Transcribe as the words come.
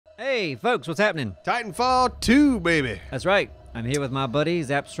Hey, folks, what's happening? Titanfall 2, baby. That's right. I'm here with my buddies,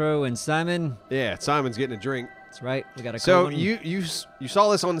 Zapstro and Simon. Yeah, Simon's getting a drink. That's right. We got a So cold one. you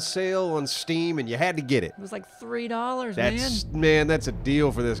saw this on sale on Steam and you had to get it. It was like $3, Man, that's a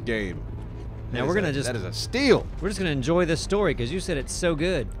deal for this game. Now we're gonna that is a steal. We're just gonna enjoy this story because you said it's so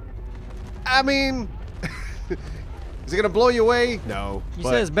good. I mean, is it gonna blow you away? No. You but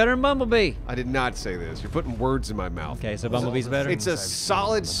said it's better than Bumblebee. I did not say this. You're putting words in my mouth. Okay, so Bumblebee's better. It's a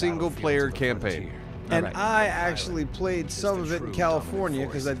solid single-player campaign. And Right. I actually played some of it in California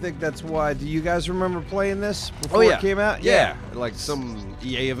because I think that's why. Do you guys remember playing this before it came out? Yeah, like some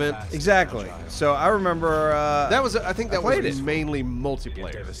EA event. Exactly. So I remember. That was, I think that was played it. mainly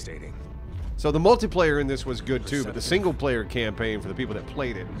multiplayer. Devastating. So the multiplayer in this was good too, but the single-player campaign for the people that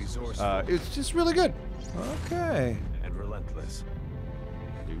played it, it's just really good. Okay. And relentless.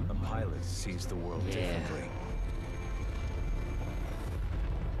 A pilot sees the world differently.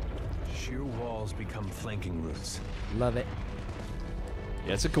 Sheer walls become flanking routes. Love it.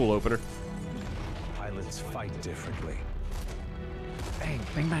 Yeah, it's a cool opener. Pilots fight differently. Bang,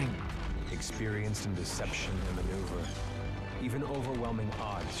 bang, bang. Experience in deception and maneuver. Even overwhelming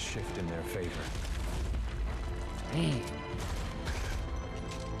odds shift in their favor. Bang.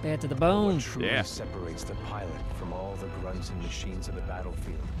 Bad to the bone. What truly Yeah. separates the pilot from all the grunts and machines of the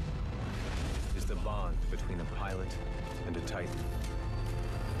battlefield is the bond between a pilot and a Titan.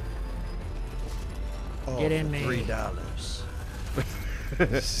 Oh, Get in for me. $3.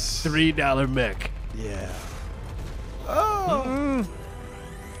 $3 mech. Yeah. Oh.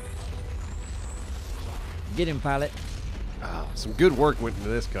 Get him, pilot. Oh, some good work went into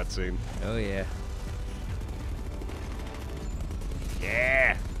this cutscene. Oh, yeah.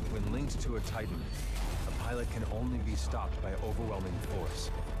 Yeah. When linked to a Titan, a pilot can only be stopped by overwhelming force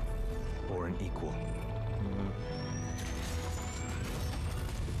or an equal.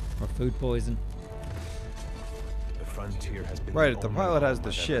 Or food poison. The frontier has been Right. If the only pilot has home the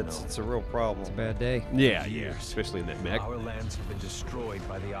I've ever shits, known. it's a real problem. Bad day. Yeah, especially in that mech. Our lands have been destroyed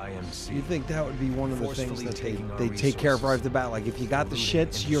by the IMC. You think that would be one of the things Forcefully that taking our they take care of right resources, off the bat? Like, if you got the looting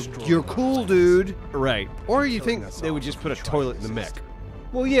shits, and you're destroying cool, our dude. Right. Or you Killing think us they all would just if put a we try toilet to in the mech. exist.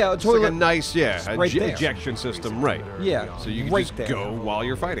 Well, yeah, a It's like toilet. a nice, right there. ejection system, right. Yeah. So you can right just there. go while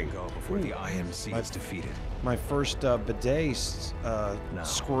you're fighting. Go before the IMC is defeated. My first bidet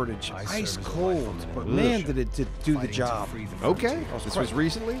squirtage, I ice served as a cold, rifleman but in man, Rouge, did it do the fighting to job. free the Okay. frontier. This was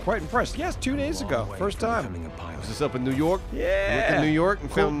recently? Quite impressed. Yes, 2 days ago, Long way first from time. becoming a pilot. Was this up in New York? Yeah. Went to New York and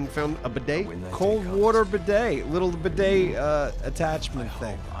Cool. found a bidet? When that day Cold comes, water bidet, little bidet attachment I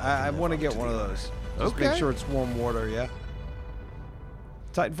thing. hope I I can want to live get up one to of the those. honor. Just make Okay. sure it's warm water, yeah.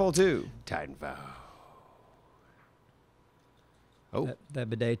 Titanfall 2. Titanfall. Oh, That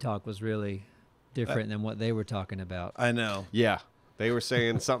bidet talk was really different than what they were talking about. I know. yeah. They were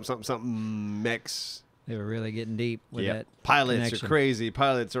saying something mechs. They were really getting deep with that. Pilots connection. are crazy.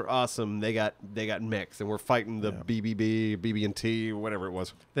 Pilots are awesome. They got mechs, and we're fighting the BB&T, whatever it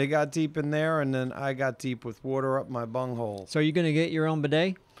was. They got deep in there, and then I got deep with water up my bunghole. So are you going to get your own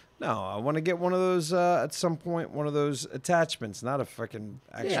bidet? No, I want to get one of those at some point. One of those attachments, not a freaking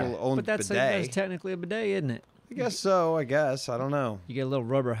actual owned but that's bidet. technically a bidet, isn't it? I guess so. I guess I don't know. You get a little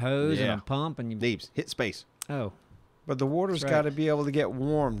rubber hose Yeah. and a pump, and you. Neebs, hit space. Oh, But the water's That's right. got to be able to get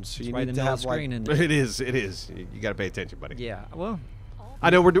warmed, so you right in need the to middle of have the like. screen. And It is. You got to pay attention, buddy. yeah. Well,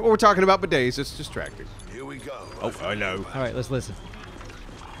 I know we're talking about bidets. It's distracting. Here we go. Oh, I know. all right. Let's listen.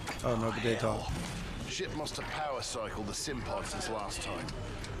 Oh no, bidet talk. Ship must have power cycled the sim pod since last time.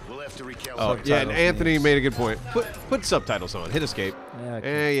 We'll have to recalibrate. Oh, yeah, and Subtitles, Anthony Neebs. made a good point. Put subtitles on. Hit escape. Yeah,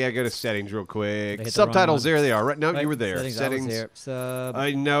 okay. Yeah, go to settings real They quick. hit the Subtitles, wrong one. there they are. Right now, Right, you were there. I was Settings. there. Sub.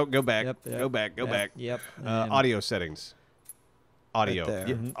 No, go back. Yep, Go back. Go back. Yep. Audio settings. Audio. there.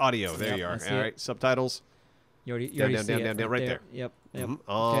 Yeah, audio. There Yep, you are. I see All it. right. Subtitles. You already Down, see it right there. Yep. Yep. Mhm.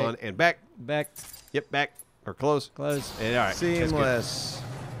 On Okay. and back. Back. Yep, back. Or close. Close. And, all right. that's good. Seamless.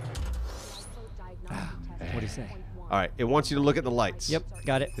 What do you say? All right. It wants you to look at the lights. Yep.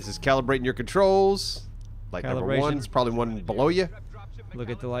 Got it. This is calibrating your controls. Light number Calibration. 1. It's probably one below you. Look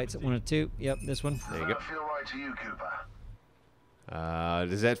at the lights at 1 and 2. Yep. This one. There you go. That feel right to you, Cooper?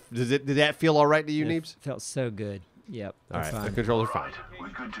 Did that feel all right to you, It Neebs? felt so good. Yep. All That's right. The fine. controls are fine. Right, we're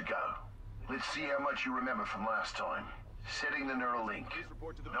good to go. Let's see how much you remember from last time. Setting the neural link.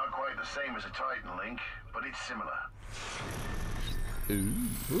 Not quite the same as a Titan link, but it's similar. To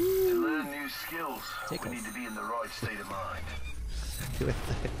learn new skills, Tickles. we need to be in the right state of mind.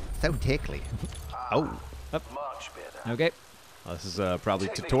 So tickly. Oh. Much better. Okay. This is probably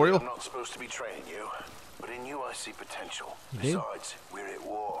Technically, tutorial. I'm not supposed to be training you, but in you I see potential. You do? Besides, we're at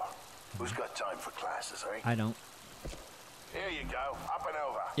war. Who's got time for classes, eh? I don't. Here you go. Up and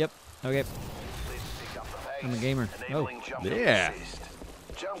over. Yep. Okay. Please pick up the pace. I'm a gamer. Enabling jump Yeah. assist.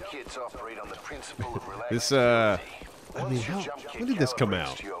 Jump kits operate on the principle of This, relaxability. I mean, Once your how- jump kit when did this come calibrates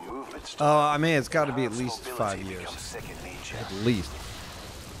out? to your movement Oh, style, I mean, it's got to be at enhanced least 5 mobility years. becomes second nature. At least.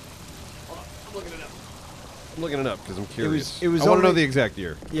 I'm looking it up because I'm curious. it was I want to know only- the exact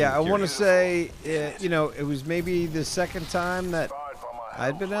year. Yeah, I I'm want to curious. say, you know, it was maybe the second time that Inspired by my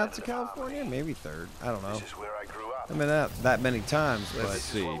I'd home been out to planet of California. harmony. Maybe third. I don't know. This is where I grew up. I've been out that many times, Let's but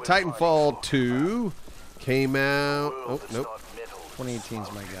see. Titanfall 2 came out. Oh, World that's nope. not metal. 2018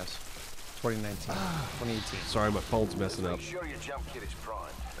 is my guess. 2019. 2018. Sorry, my phone's messing up. Make sure your jump kit is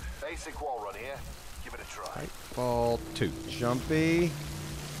primed. Basic wall run here. Give it a try. Titanfall 2. Jumpy.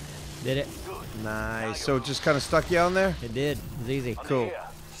 Did it? Nice. So it just kind of stuck you on there? It did. It was easy. Cool. Here,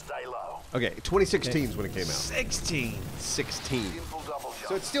 stay low. Okay, 2016 is when it came out. 16. 16. Simple double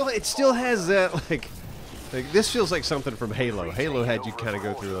jump. So it still has that like this feels like something from Halo. Halo had you kind of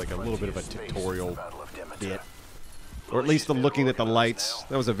go through like a little bit of a tutorial bit, or at least the looking at the lights.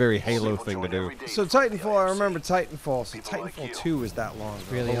 That was a very Halo thing to do. So Titanfall, I remember Titanfall. So Titanfall 2 was that long ago.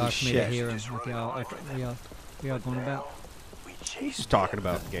 Really Holy hard for me to shit. hear him. What y'all going about? Just talking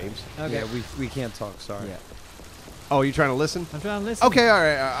about games. Okay. Yeah, we can't talk. Sorry. Yeah. Oh, you trying to listen? I'm trying to listen. Okay, all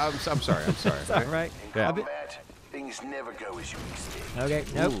right. I'm sorry. I'm sorry. It's all right. Yeah. Combat, things never go as you expect. Okay.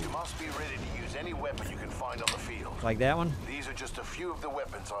 Nope. You must be ready to use any weapon you can find on the field. Like that one? These are just a few of the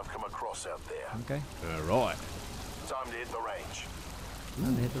weapons I've come across out there. Okay. All right. Time to hit the range.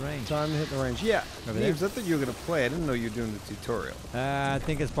 Time to hit the range. Time to hit the range. Yeah. Over there. Neebs, I thought you were going to play. I didn't know you were doing the tutorial. I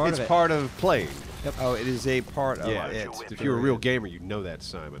think it's part It's of it. part of playing. Oh, it is a part of Yeah. it. If you're a real gamer, you know that,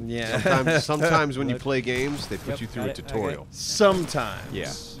 Simon. Yeah. Sometimes when you play games, they put Yep, you through got a it. Okay. tutorial. Sometimes.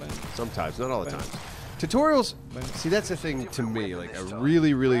 Yeah. Sometimes, not all the time. Tutorials, see, that's the thing to me. Like a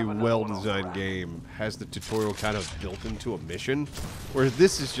really, really well-designed game has the tutorial kind of built into a mission, whereas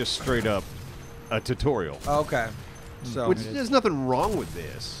this is just straight up a tutorial. Okay. So Which there's nothing wrong with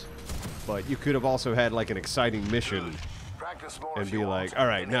this, but you could have also had like an exciting mission Practice more and if be you like, want. all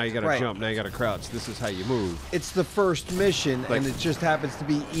right, now you got to Right. jump, now you got to crouch. This is how you move. it's the first mission, Like- and it just happens to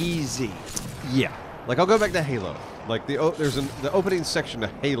be easy. Yeah. Like I'll go back to Halo. Like the opening section to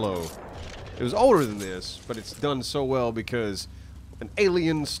Halo. It was older than this, but it's done so well because an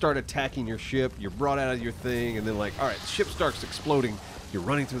alien start attacking your ship. You're brought out of your thing, and then like, all right, the ship starts exploding. You're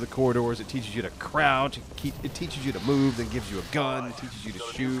running through the corridors. It teaches you to crouch. It teaches you to move. Then gives you a gun. It teaches you to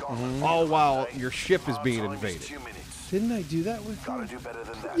shoot. All while your ship is being Time invaded. 2 minutes. Didn't I do that with Gotta you? do better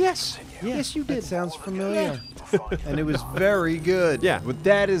than that. Yes. Continue. Yes, you That did. sounds familiar. We'll find And it was very good. Yeah, but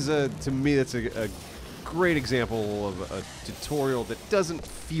that is to me, that's a great example of a tutorial that doesn't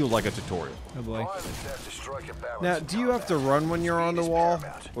feel like a tutorial. Oh boy. Pilots have to strike a balance Now, in do you have to combat. run when you're on the Speed is wall,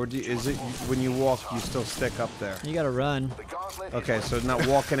 paramount. or is it when you walk you still stick up there? You gotta run. The gauntlet is Okay, so not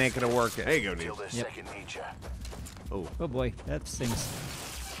walking ain't gonna work it. There you go, till Neil. the second nature. Oh, Oh boy. That stings.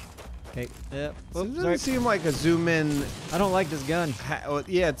 Okay. Yep. So it Oops, doesn't sorry. seem like a zoom in. I don't like this gun.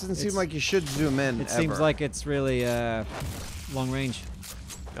 Yeah, it doesn't seem It's- like you should zoom in. It seems ever. like it's really long range.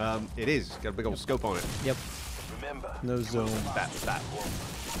 it is. Got a big old scope on it. Yep. Remember, no zoom. try.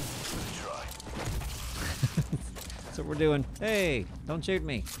 That's what we're doing. Hey, don't shoot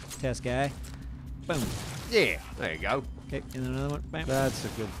me, test guy. Boom. Yeah, there you go. Okay, and another one. Bam. That's a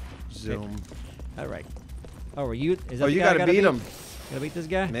good zoom. All right. Oh, are you? Is that Oh, the you guy I gotta beat him. Gotta beat this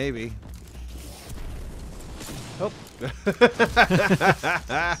guy. Maybe. Oh.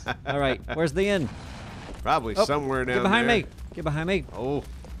 All right. Where's the end? Probably Oh, somewhere down Get behind there. me. Get behind me. Oh,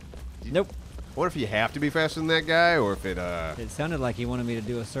 Nope. what if you have to be faster than that guy, or if it It sounded like he wanted me to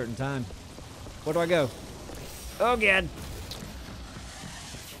do a certain time. Where do I go? Oh god.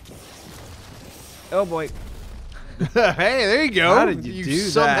 Oh boy. hey, there you go. How did you do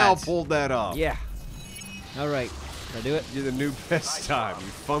somehow that? pulled that off. Yeah. All right. Did I do it? You're the new best time. You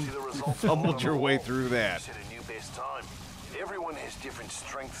fumbled your way through that. Set a new best time. Everyone has different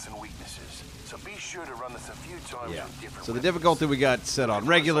strengths and weaknesses, so be sure to run this a few times Yeah. with different So the weapons. difficulty we got set on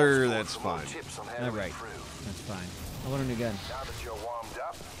regular, that's For more fine. tips on how to All right. improve. That's fine. I want a new gun. Now that you're warmed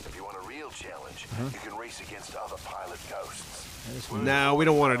up, if you want a real challenge, you can race against other pilot ghosts. That is fine. No, we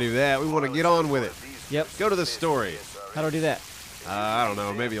don't want to do that. We want to get on with it. Yep. Go to the story. How do I do that? I don't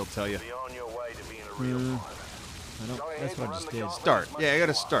know. Maybe he'll tell you. Be on your way to being a real pilot. I don't. That's what I just did. Start. Yeah, I got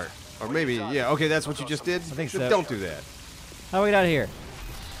to start. Or maybe, yeah. Okay, that's what you just did? I think Then so. Don't do that. How do we get out of here?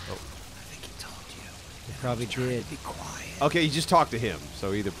 I think he told you. You probably did. Be quiet. Okay, you just talk to him.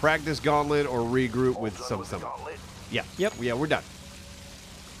 So either practice gauntlet or regroup with something. Yeah. Yep. Yeah, we're done.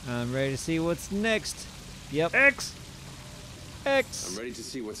 I'm ready to see what's next. Yep. X. X. I'm ready to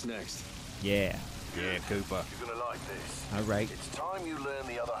see what's next. Yeah. Yeah, Koopa. You're gonna like this. All right. It's time you learn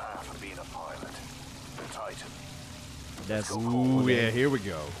the other half of being a pilot. The Titan. That's Ooh, yeah, here we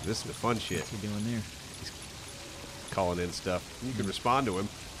go. This is the fun shit. What's he doing there? Calling in stuff. You can respond to him.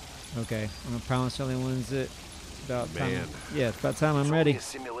 Okay. I'm gonna promise the only ones that about time. Man. Yeah, it's about time I'm It's ready. only a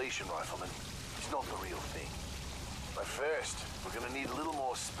simulation, Rifleman. It's not the real thing. But first, we're gonna need a little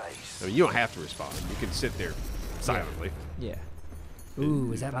more space. I mean, you don't have to respond. You can sit there silently. Yeah.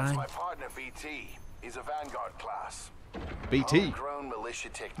 Ooh, is that That's mine? my partner, BT. He's a Vanguard class. BT. Homegrown militia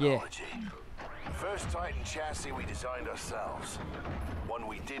technology. First Titan chassis we designed ourselves. One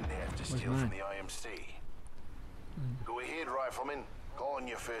we didn't have to steal from mine? the IMC. Go ahead, Rifleman. Call on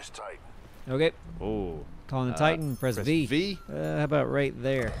your first Titan. Okay. Oh. Calling the Titan. Press V. V. How about right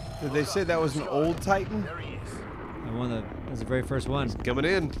there? Did they say that was an old Titan? There he is. The one that was the very first one. Coming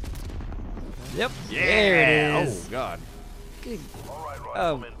in. Yep. Yeah. There it is. Oh, God. Good. All right,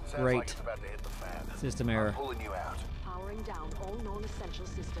 Oh, Rifleman. Sounds great. like it's about to hit the fan. System error. Pulling you out. Powering down all non-essential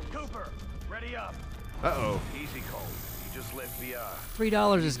systems. Cooper, ready up. Uh-oh. Easy, Cole. You just left VR.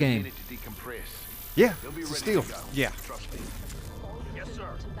 $3 this game. Minute to decompress. Yeah, He'll be it's a ready steal. to go. Yeah. Trust me. Yes, sir.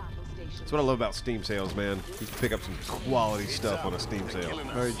 To battle stations. That's what I love about Steam sales, man. You can pick up some quality stuff on a Steam sale.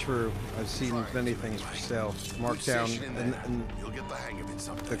 Very true. I've seen many things for sale. Marked down, and You'll get the hang of it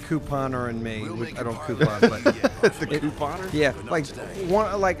someday. the couponer and me. I don't coupon, but The couponer? yeah,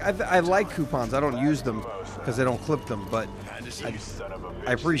 like I like coupons. I don't use them because I don't clip them, but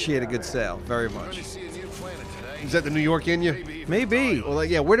I appreciate a good sale very much. See a new planet today. Is that the New York in you? Maybe. Well, like,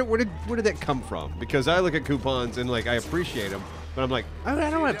 yeah, where did that come from? Because I look at coupons and, like, I appreciate them, but I'm like, I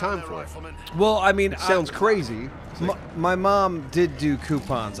don't have time for it. Well, I mean, Sounds crazy. It's like, my mom did do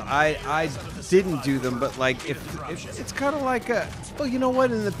coupons. I didn't do them, but like if it's kind of like a, well, you know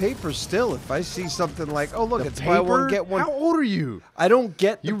what? In the paper, still, if I see something like, oh look, it's buy one get one. How old are you? I don't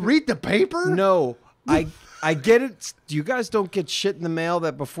get. You read the paper? No, I get it. You guys don't get shit in the mail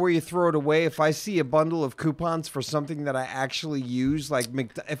that before you throw it away, if I see a bundle of coupons for something that I actually use, like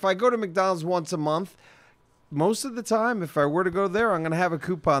if I go to McDonald's once a month, most of the time, if I were to go there, I'm going to have a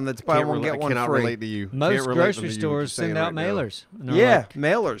coupon that's buy one, get I one cannot free. relate to you. Most Can't relate grocery to you stores saying send out right now. mailers. And they're Yeah, like,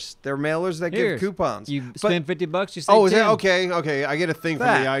 mailers. They're mailers that Here, give coupons. You But- spend $50, you save Oh, is 10. that okay? Okay, I get a thing from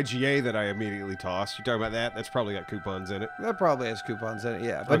That. the IGA that I immediately toss. You talking about that? That's probably got coupons in it. That probably has coupons in it,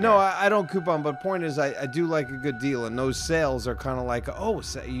 yeah. But Okay. no, I don't coupon. But point is, I do like a good deal, and those sales are kind of like, oh,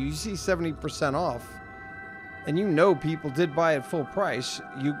 you see 70% off, and you know people did buy it full price.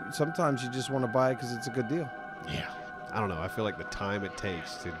 Sometimes you just want to buy it because it's a good deal. Yeah. I don't know. I feel like the time it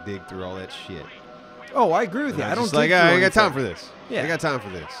takes to dig through all that shit. Oh, I agree with you. I don't just like, dig through I got time anything. for this. Yeah. I got time for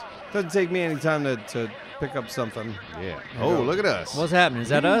this. Doesn't take me any time to pick up something. Yeah. Oh, look at us. What's happening? Is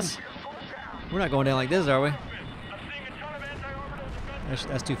that us? We're not going down like this, are we?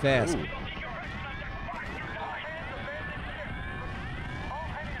 That's too fast. Ooh.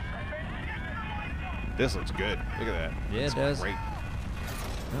 This looks good. Look at that. Yeah, it That's does. Great.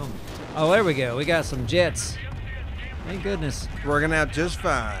 Oh, there we go. We got some jets. Thank goodness. Working out just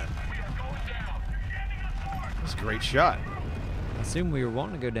fine. That's a great shot. I assume we were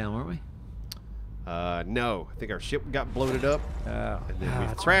wanting to go down, weren't we? No. I think our ship got bloated up, Oh, and then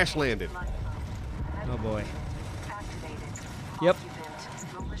we crash landed. oh boy. Activated. Yep.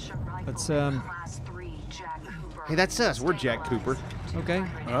 Occupant, militia rifle, Let's, Class 3, Jack Cooper. Hey, that's us. We're Jack Cooper. Okay.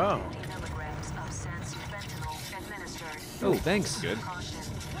 Oh. 50 milligrams of sense fentanyl administered. Oh, thanks. Good. Caution,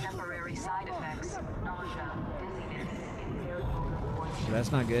 temporary side effects, nausea, dizziness, impaired motor So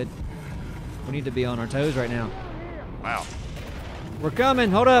that's not good. We need to be on our toes right now. Wow. We're coming.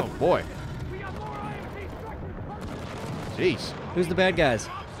 Hold up. Oh, boy. Jeez. Who's the bad guys?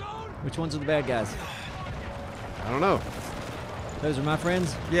 Which ones are the bad guys? I don't know. Those are my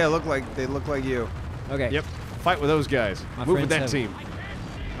friends? Yeah, they look like you. Okay. Yep. Fight with those guys. My Move with that friends team.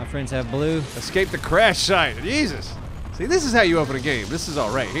 My friends have blue. Escape the crash site. Jesus. See, this is how you open a game. This is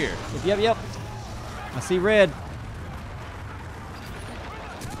all right here. Yep. I see red.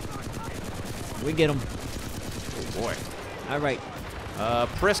 We get them. Oh, boy. All right.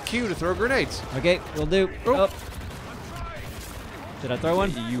 Press Q to throw grenades. Okay, we'll do. Oh. Oh. Did I throw one?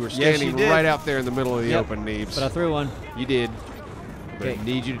 You were Yes, standing you did. right out there in the middle of the Yep, open, Neebs. But I threw one. You did. But I Okay.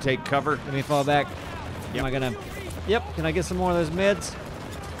 need you to take cover. Let me fall back. Yep. Am I gonna? Yep. Can I get some more of those meds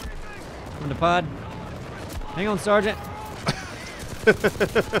from the pod? Hang on, Sergeant.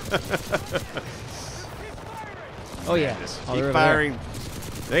 Oh yeah. Just Oh, keep they're over firing.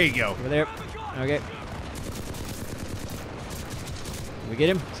 There you go. There. Over there. Okay. We get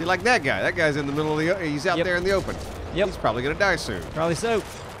him? See, like that guy. That guy's in the middle of the. He's out Yep. there in the open. Yep. He's probably gonna die soon. Probably so.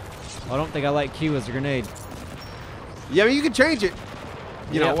 I don't think I like Q as a grenade. Yeah, I mean, you can change it.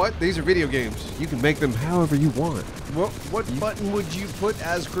 You know what? These are video games. You can make them however you want. What button would you put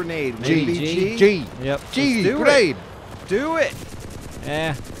as grenade? Maybe Maybe G. G. Yep. G. do it. Grenade. Do it.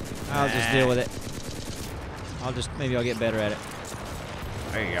 Yeah. I'll just deal with it. Maybe I'll get better at it.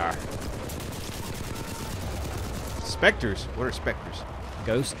 There you are. Spectres. What are spectres?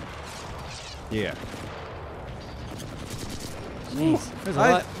 Ghost. Yeah. Jeez. There's a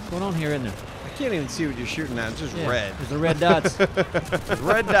lot going on here, isn't there? I can't even see what you're shooting at. It's just Yeah, red. There's the red dots.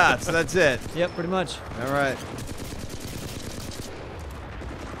 Red dots. That's it. Yep, pretty much. All right.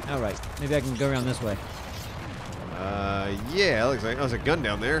 All right. Maybe I can go around this way. Yeah. Looks like there's a gun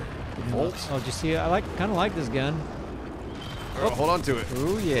down there. Bolts. Oh, did you see? I kind of like this gun. Oh, hold on to it.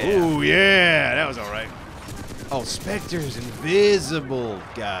 Ooh, yeah. Ooh, yeah. That was all right. Oh, specters, invisible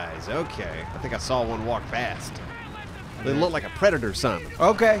guys. Okay. I think I saw one walk past. They look like a predator, Simon.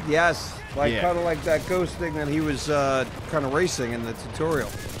 Okay, yes. Like Yeah. kind of like that ghost thing that he was kind of racing in the tutorial.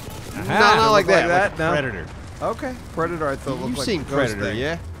 No, not like that. Like a no. predator. Okay. Predator, I thought looked You've like seen a ghost Predator, thing.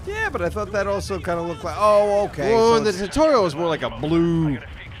 yeah? Yeah, but I thought that also kind of looked like. Oh, okay. Well, so the it's- tutorial was more like a blue,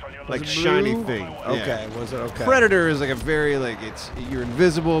 like it shiny blue? thing. Okay, Yeah. was it okay? Predator is like a very you're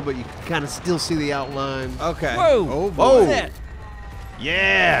invisible, but you can kind of still see the outline. Okay. Whoa! Oh, What boy. was that?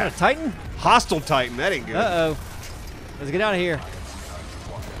 Yeah. A Titan? Hostile Titan. That ain't good. Uh-oh. Let's get out of here.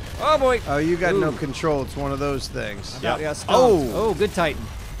 Oh, boy. Oh, you got no Ooh. control. It's one of those things. Thought we got stumped. Oh. Oh, good Titan.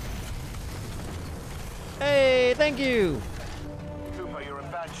 Hey, thank you. Cooper, you're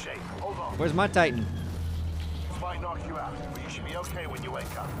in bad shape. Hold on. Where's my Titan? This might knock you out, but you should be okay when you wake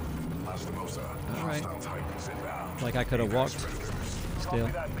up. All right. Like I could have walked still.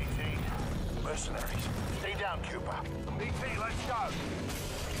 Copy that, BT. Mercenaries. Stay down, Cooper. BT, let's go.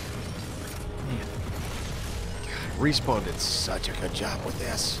 Respawn did such a good job with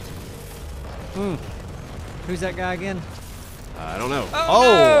this. Who's that guy again? I don't know. Oh,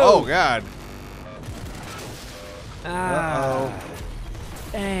 no! Oh God. Ah.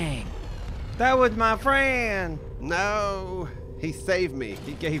 Dang. That was my friend. No. He saved me.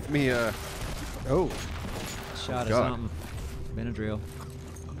 He gave me a. Oh. Shot of God. something. Benadryl.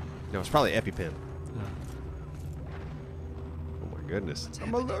 No, it's probably EpiPen. Oh my goodness.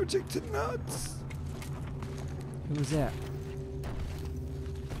 I'm allergic to nuts. Who was that?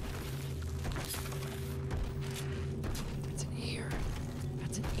 That's an ear.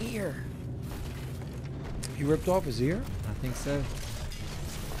 That's an ear. He ripped off his ear? I think so.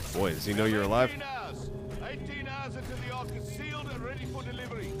 Boy, does he know you're alive? 18 hours until the Ark is sealed and ready for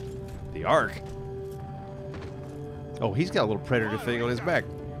delivery. The Ark. Oh, he's got a little predator thing on his back.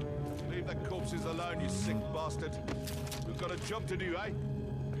 Leave the corpses alone, you sick bastard. We've got a job to do, eh?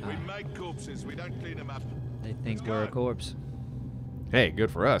 We make corpses, we don't clean them up. They think Let's we're a go. corpse. Hey,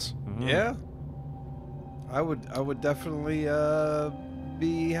 good for us. Yeah. I would definitely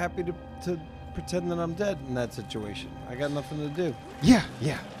be happy to pretend that I'm dead in that situation. I got nothing to do. Yeah,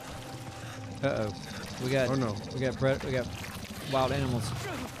 yeah. Uh-oh. We got Oh, no. we got wild animals.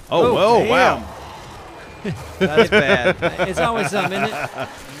 Oh, whoa, wow. That's bad. It's always something, isn't it?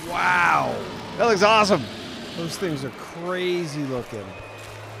 Wow. That looks awesome. Those things are crazy looking.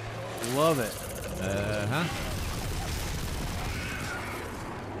 Love it. Uh-huh.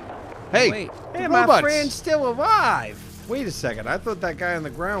 Hey, Wait. Hey, the my robots. friend's still alive. Wait a second. I thought that guy on the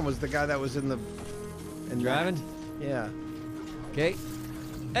ground was the guy that was in the... Driving? Yeah. Okay.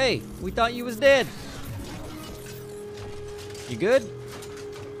 Hey, we thought you was dead. You good?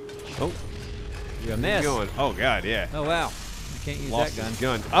 Oh, You're a mess. going. Oh God, yeah. Oh, wow. You can't use Lost that gun. his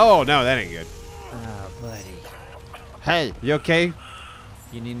gun. Oh no, that ain't good. Oh, buddy. Hey, you okay?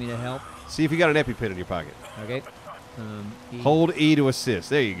 You need me to help? See if you got an EpiPen in your pocket. Okay. E. Hold E to assist.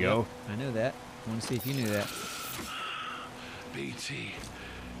 There you go. I know that. I want to see if you knew that. BT,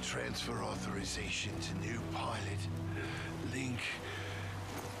 transfer authorization to new pilot. Link.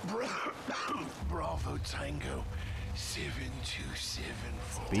 Bravo Tango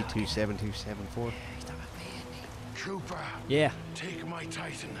 7274. B27274. Cooper, Yeah, take my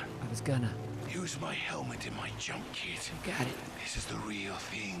Titan. I was gonna. Use my helmet in my jump kit. Got it. This is the real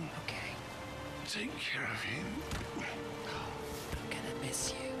thing. Okay. Take care of him. I'm gonna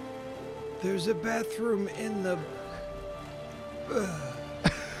miss you. There's a bathroom in the... oh,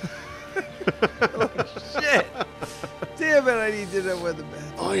 shit. Damn it, I need to know where the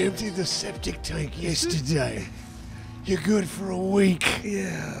bathroom I emptied the septic tank yesterday. You're good for a week.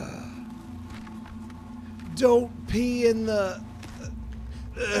 Yeah. Don't pee in the...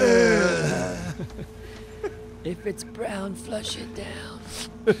 If it's brown, flush it down.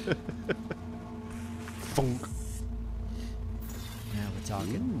 Funk. Now we're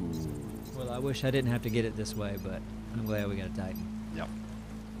talking. Well, I wish I didn't have to get it this way, but I'm glad we got a Titan. Yep.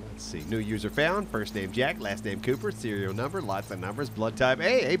 Let's see. New user found. First name Jack, last name Cooper, serial number, lots of numbers, blood type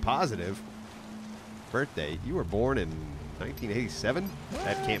A positive. Birthday. You were born in 1987?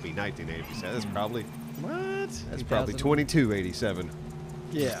 That can't be 1987. That's probably What? that's probably 2000. 2287.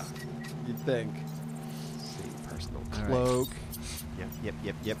 Yeah, you'd think. Let's see. Personal All right. cloak.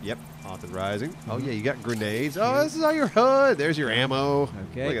 Yep. Authorizing. Oh yeah, you got grenades. Oh, this is all your HUD. There's your ammo.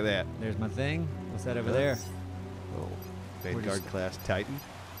 Okay. Look at that. There's my thing. What's that over there? Oh, Vanguard class Titan.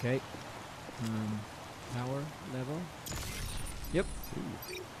 Okay. Power level. Yep.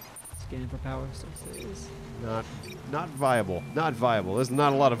 Scan for power sources. Not viable. Not viable. There's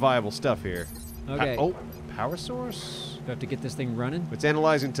not a lot of viable stuff here. Okay. Oh, power source. Do I have to get this thing running? It's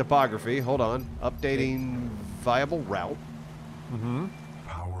analyzing topography. Hold on. Updating viable route. Mm-hmm.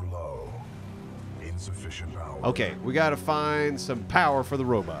 Power low. Insufficient power. Okay, we got to find some power for the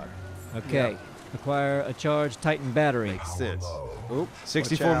robot. Okay. Acquire a charged Titan battery. Makes sense. Oop.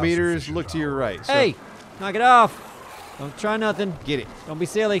 64 watch out. meters. Look to your right. So Hey! Knock it off! Don't try nothing. get it. Don't be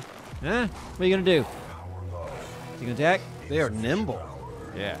silly. Huh? What are you gonna do? You gonna attack? They are nimble.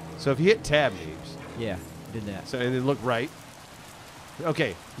 Yeah. So if you hit tab, Neebs, Yeah, did that. so and then look right. Okay.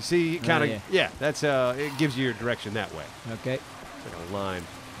 You see, kind of. yeah. That's it gives you your direction that way. Okay. It's like a line.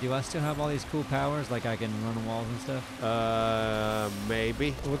 Do I still have all these cool powers? Like I can run on walls and stuff?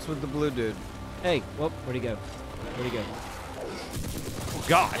 Maybe. What's with the blue dude? Hey, whoop, where'd he go? Where'd he go? Oh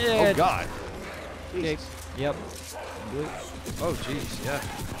God. Yeah. Oh God. Okay. Yep. Blue. Oh, jeez,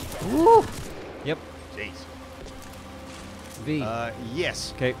 yeah. Woo. Yep. Jeez. V.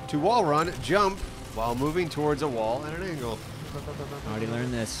 Yes. 'Kay. To wall run, jump while moving towards a wall at an angle. Already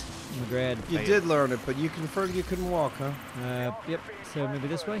learned this. I'm a grad. You did learn it, but you confirmed you couldn't walk, huh? Yep. So maybe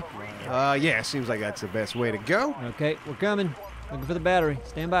this way? Yeah, seems like that's the best way to go. Okay, we're coming. Looking for the battery.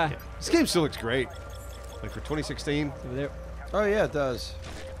 Stand by. This game still looks great. Like for 2016, Over there. Oh, yeah, it does.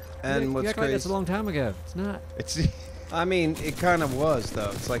 And you what's act like that's a crazy? long time ago. It's not. it's I mean, it kind of was, though.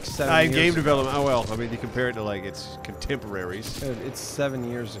 It's like 7 years game ago. development. Oh well, I mean you compare it to like its contemporaries. Dude, it's 7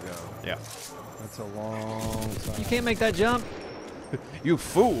 years ago. Yeah. That's a long time. You can't make that jump. You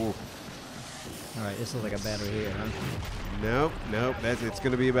fool. All right, this looks like a battery here, huh? Nope. It's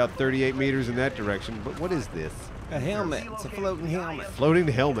going to be about 38 meters in that direction. But what is this? A helmet. It's a floating helmet. Floating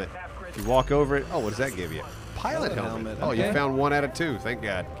helmet. You walk over it. Oh, what does that give you? Pilot Pilot helmet. helmet, Oh, you okay. found 1 out of 2. Thank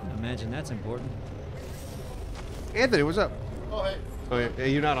God. I imagine that's important. Anthony, what's up? Oh, hey. Oh, yeah,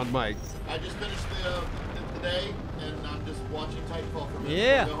 you're not on mic. I just finished the day, and I'm just watching Titanfall for a minute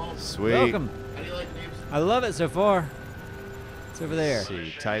Yeah. before I go home. Sweet. Welcome. How do you like Neebs? I love it so far. It's over there. Let's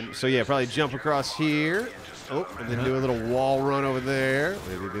see, Titan. So yeah, probably jump across here. Oh, and then do a little wall run over there. I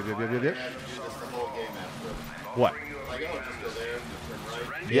had to do this the whole game after. What? Like, oh, just go there and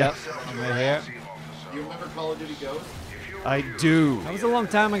turn right. Yeah, I'm right here. You remember Call of Duty Ghosts? I do. That was a long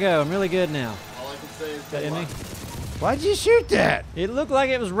time ago. I'm really good now. All I can say is That in me? Why'd you shoot that? It looked like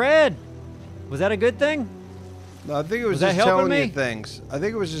it was red. Was that a good thing? No, I think it was that just helping telling me? you things. I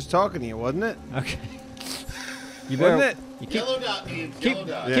think it was just talking to you, wasn't it? Okay. You Wasn't it? You keep, Yellow dot, Neebs. keep, Yellow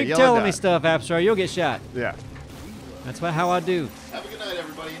dot. Yeah, keep yellow telling me dot. stuff, Appstar. You'll get shot. Yeah. That's how I do. Have a good night,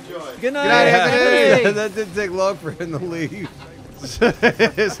 everybody. Enjoy. Good night, night, Anthony. that didn't take long for him to leave.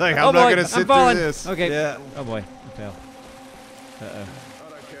 It's like Oh I'm boy, not gonna sit I'm falling. through this. Okay. Yeah. Oh boy, I fell. Uh-oh.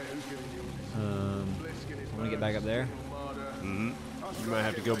 I want to get back up there. You might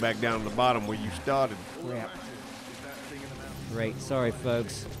have to go back down to the bottom where you started. Crap. Great. Sorry,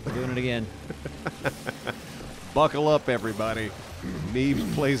 folks. We're doing it again. Buckle up, everybody.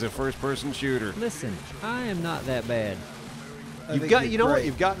 Neebs plays a first-person shooter. Listen, I am not that bad. You've got, you know what?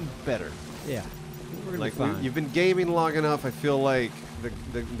 You've gotten better. Yeah. We're gonna Like be fine. you've been gaming long enough. I feel like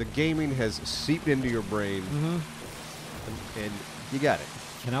the gaming has seeped into your brain, and you got it.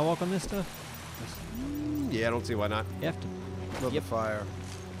 Can I walk on this stuff? Yeah, I don't see why not. You have to. Love the fire.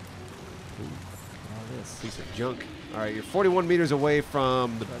 All this. Piece of junk. All right, you're 41 meters away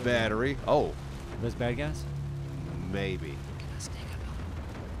from the battery. Oh, Those bad guys? maybe.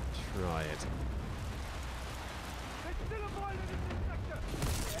 Try it.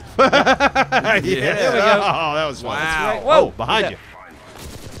 Yeah. There we go. Oh, that was fun. right. Whoa, Whoa, behind yeah. you.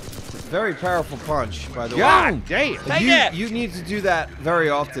 Very powerful punch, by the way. God damn. Take that. You need to do that very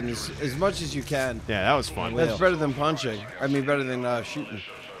often, as much as you can. Yeah, that was fun. That's better than punching. I mean, better than shooting.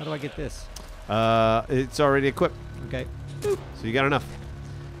 How do I get this? It's already equipped, Okay. so you got enough.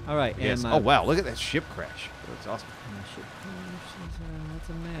 All right. Yes. And Oh wow, look at that ship crash. That's awesome. my ship crash is, that's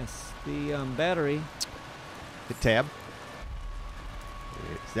a mess. The battery. Hit tab.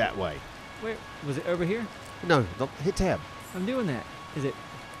 It's that way. Where was it? Over here? No, don't hit tab. I'm doing that. Is it?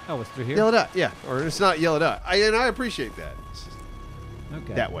 Oh, it's through here. Yell it out. Yeah, or it's not yell it out. And I appreciate that.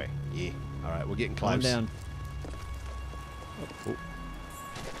 Okay. That way. Yeah. All right, we're getting Calm close. down. Oh.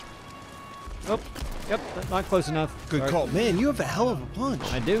 Oh, yep, not close enough. Good Sorry. call. Man, you have a hell of a punch.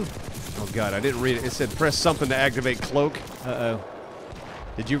 I do. Oh, God, I didn't read it. It said press something to activate cloak. Uh-oh.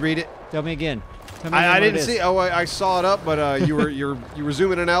 Did you read it? Tell me again. Tell me I again what didn't it is. see. Oh, I saw it up, but you were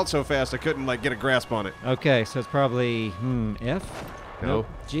zooming in and out so fast I couldn't like get a grasp on it. Okay, so it's probably F. No. Nope.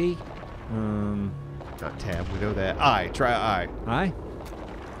 G. Not tab. We know that. I. Try I. I.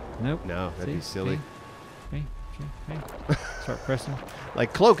 Nope. No, that'd be silly. B, G, B. Start pressing.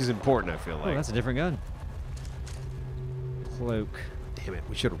 Like cloak is important. I feel Oh, like. that's a different gun. Cloak. Damn it.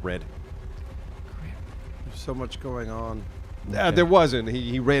 We should have read. There's so much going on. There wasn't.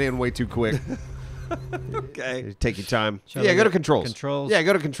 He ran in way too quick. Okay. Take your time. Shall Yeah, I go to get controls. controls? Yeah,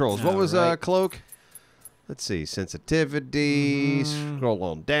 go to controls. What was Alright. cloak? Let's see. Sensitivity. Scroll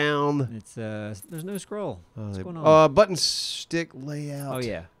on down. It's there's no scroll. What's going on? Button stick layout. Oh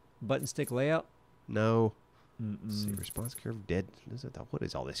yeah, button stick layout. No. Let's see. Response curve dead. What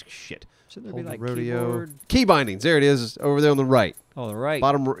is all this shit? Shouldn't there Hold be the like rodeo. keyboard? Key bindings. There it is. Over there on the right. Oh, the right.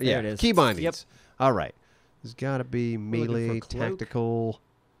 Bottom. There Yeah. it is. Key bindings. Yep. All right. There's got to be We're looking for melee, cloak. tactical.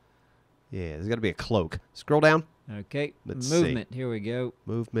 Yeah. There's got to be a cloak. Scroll down. Okay. Let's see. Movement. Here we go.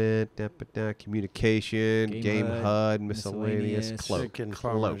 Movement, communication, Game game HUD, HUD, miscellaneous, miscellaneous. cloak. Chicken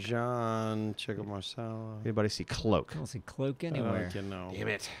Cloak. Parmesan, chicken marsala. Anybody see cloak? I don't see cloak anywhere. You know. Damn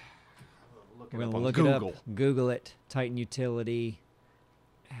it. We're gonna on look Google. it up. Google it. Titan utility.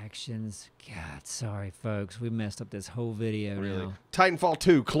 Actions. God, sorry, folks. We messed up this whole video now. Titanfall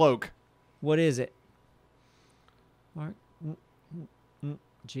 2, cloak. What is it? Mark.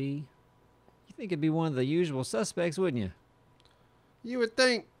 G. You think it'd be one of the usual suspects, wouldn't you? You would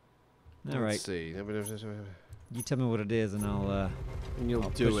think. All right. Let's see. You tell me what it is, and I'll And you'll I'll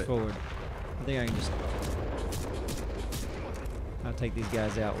do push it. forward. I think I can just. I'll take these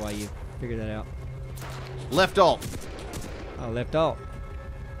guys out while you figure that out. Left alt. Oh, left alt.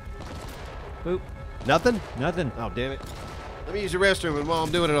 Boop. Nothing? Nothing. Oh, damn it. Let me use the restroom, and while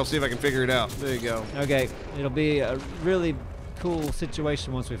I'm doing it, I'll see if I can figure it out. There you go. Okay. It'll be a really cool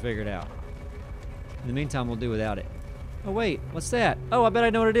situation once we figure it out. In the meantime, we'll do without it. Oh, wait. What's that? Oh, I bet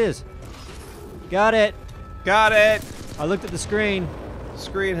I know what it is. Got it. Got it. I looked at the screen.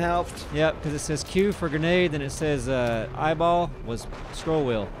 Screen helped. Yep, because it says Q for grenade, then it says eyeball was scroll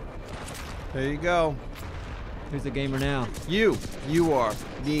wheel. There you go. Who's the gamer now? You are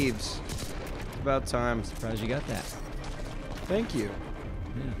Neebs. It's about time. Surprised you got that. Thank you.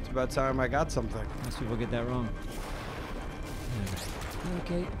 Yeah, It's about time I got something. most people get that wrong.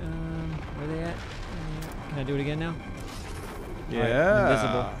 Okay, where they at? Can I do it again now? Yeah.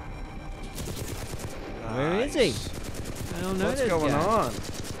 Invisible. Where is he? I don't know What's this going guy. on?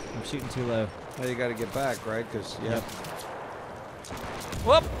 I'm shooting too low. Now you got to get back, right? Because Yep.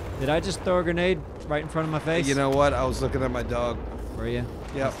 Whoop! Did I just throw a grenade right in front of my face? You know what? I was looking at my dog. Were you?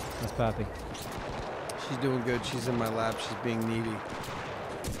 Yep. That's Poppy. She's doing good. She's in my lap. She's being needy.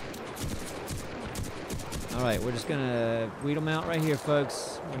 All right, we're just gonna weed them out right here,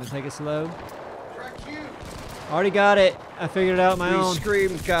 folks. We're gonna take it slow. Already got it. I figured it out on my He own.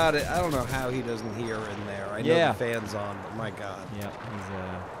 screamed, got it. I don't know how he doesn't hear in there. I know Yeah. the fan's on. But my God. Yep, he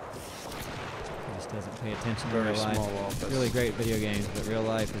just doesn't pay attention to Very real life. small office. Really great video games, but real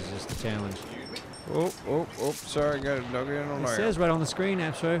life is just a challenge. Oh, sorry. Got it. No, get on It there. says right on the screen,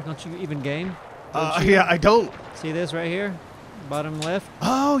 Abstro. Don't you even game? Yeah, I don't. See this right here? Bottom left?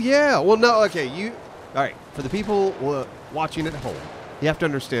 Oh, yeah. Well, no, okay. All right. For the people watching at home, you have to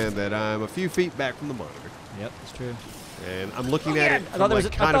understand that I'm a few feet back from the monitor. Yep, that's true. And I'm looking Oh, at yeah, it I from thought there was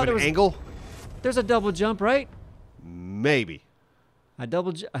like a- I kind thought of there an was- angle. There's a double jump, right? Maybe. I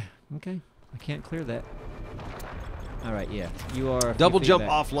double jump. Okay, I can't clear that. All right, yeah. You are a few Double feet jump back.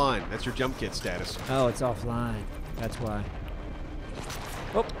 offline. That's your jump kit status. Oh, it's offline. That's why.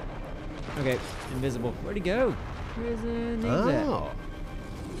 Oh. Okay, invisible. Where'd he go? Where's Neebs Oh.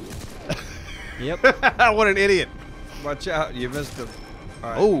 at? Yep. What an idiot. Watch out. You missed him. All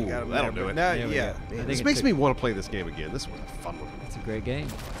right, Oh, you got him that'll there, do but it. Now, There we yeah. go. I Man, think this it makes took- me want to play this game again. This was a fun one. It's a great game.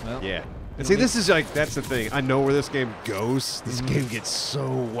 Well, Yeah. we And don't see, need- this is like, that's the thing. I know where this game goes. This game gets so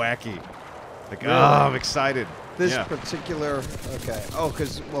wacky. Like, Really? I'm excited. This Yeah. particular. Okay. Oh,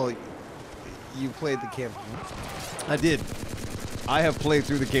 because, well, you played the campaign. I did. I have played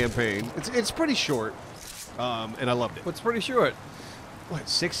through the campaign. It's pretty short, and I loved it. What's pretty short. What,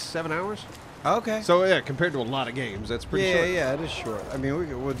 6-7 hours? Okay. So yeah, compared to a lot of games, that's pretty yeah, short. yeah, it is short. I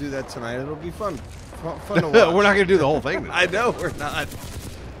mean, we'll do that tonight. It'll be fun. Fun to watch. We're not gonna do the whole thing. I know we're not.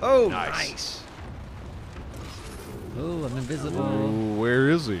 Oh, Nice. nice. Oh, I'm invisible. Ooh, where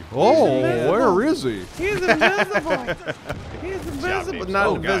is he? Oh, where is he? He's invisible. He's invisible. Not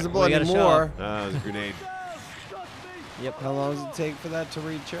Oh, God. invisible We got a anymore. Ah, it was a grenade. Yep. How long does it take for that to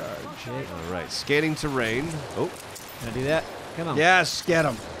recharge? Okay. All right, scanning terrain. Oh, Can I do that? Come on. Yes, get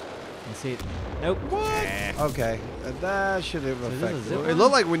him. Let's see it. Nope. Okay, that should have this is a affected. zip it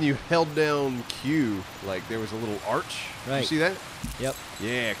looked like when you held down Q, like there was a little arch. You Right. see that? Yep.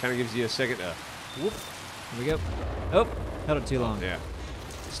 Yeah, it kind of gives you a second. Whoop. Here we go. Oh, held it too long. Yeah.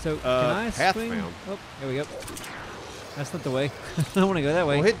 So can I path swing? found. Oh, here we go. That's not the way. I don't want to go that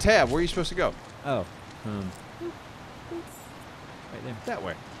way. Well, hit tab. Where are you supposed to go? Oh. Right there. That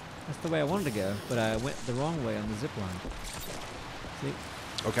way. That's the way I wanted to go, but I went the wrong way on the zip line. See?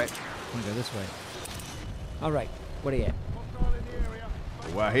 Okay. I want to go this way. All right. What are you at?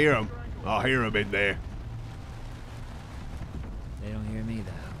 Well, I hear him. I'll hear him in there. They don't hear me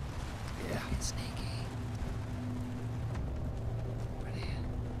though. Yeah. It's sneaky. Where they at?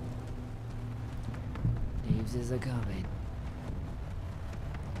 Neebs is a coming.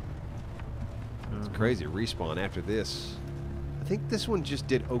 It's crazy. Respawn after this. I think this one just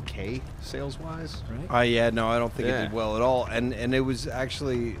did okay sales-wise. Right? Yeah, no, I don't think it Yeah. did well at all. And it was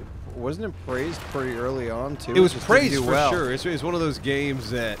actually, wasn't it praised pretty early on too? It was just didn't praised do for well. sure. It's one of those games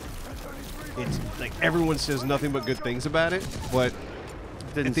that it's like everyone says nothing but good things about it, but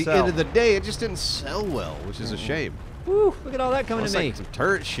Didn't at the sell. end of the day, it just didn't sell well, which is a shame. Woo! Look at all that coming It's to me. like some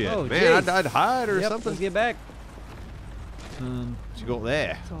turret shit. Oh, Man, jeez. I'd hide or Yep, something. let's get back. What you got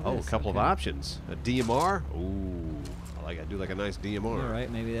there? all Oh, a this, couple of okay. options. A DMR. Ooh, I do like a nice DMR. All right,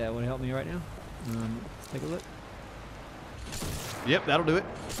 maybe that would help me right now. Let's take a look. Yep, that'll do it.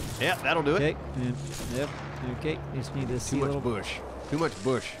 Yep, that'll do it. Okay. Yep. Okay. Just need to see Too a much little. bush. Too much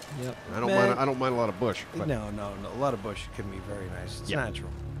bush. Yep. I don't Man. mind. I don't mind a lot of bush. But No, a lot of bush can be very nice. It's Yeah. natural.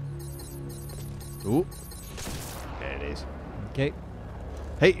 Ooh, there it is. Okay.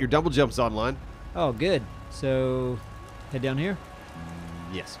 Hey, your double jump's online. Oh, good. So, head down here.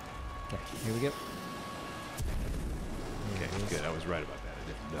 Yes. Okay. Here we go. Okay, good. I was right about that. I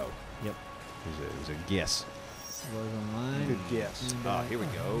didn't know. Yep. It was a guess. Was online. Good guess. And, Ah, here we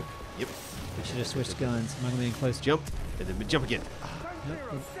go. Yep. We should have switched guns. Am I gonna be in close? Jump, and then jump again.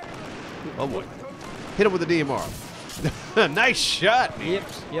 Nope. Oh boy. Hit him with a DMR. Nice shot, Yep.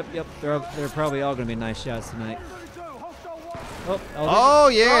 Neebs. Yep. They're probably all gonna be nice shots tonight. Oh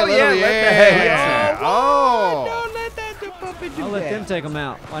yeah, yeah, yeah. let the head yeah. go. Oh. Don't let that do puppy do I'll let that. them take them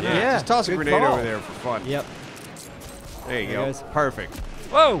out. Why not? Yeah, just toss a good grenade call. over there for fun. Yep. There you There go. goes. Perfect.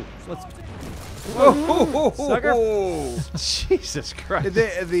 Whoa! Let's. Sucker. Jesus Christ.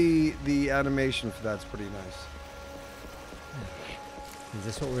 The animation for that's pretty nice. Is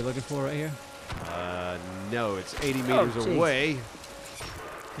this what we're looking for right here? No, it's 80 meters jeez. away.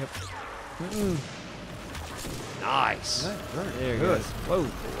 Yep. Nice. There it Good. goes. Whoa!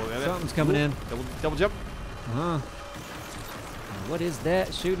 Something's coming in. Double jump. Uh huh. What is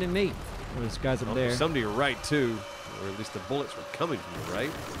that shooting at me? Oh, this guy's up Oh, there. there's some to your right too, or at least the bullets were coming from your right.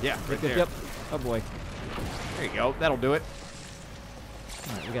 Yeah, right Yep, there. yep, yep. Oh boy. There you go. That'll do it.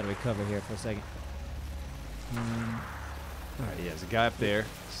 All right, we got to recover here for a second. All right, yeah, there's a guy up there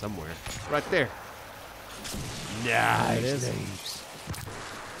somewhere. Right there. There it Nice. is.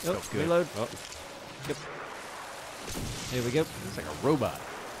 Oh, Oh, good. reload. Oh, Yep. Here we go. it's like a robot.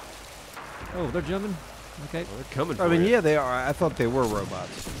 Oh, they're jumping. Okay. Oh, they're coming for I mean, you. yeah, they are. I thought they were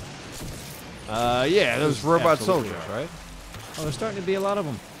robots. Yeah, Those those robot absolutely soldiers, are. right? Oh, there's starting to be a lot of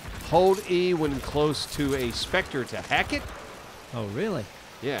them. Hold E when close to a Spectre to hack it. Oh, really?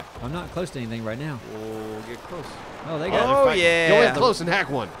 Yeah. I'm not close to anything right now. We'll get close. Oh, they got Oh, In fact, yeah. Go in close and hack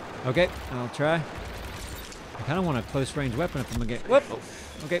one. it. Okay, I'll try. I kind of want a close range weapon if I'm gonna get. Whoop.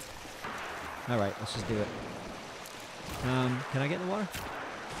 Okay. All right, let's just do it. Can I get in the water?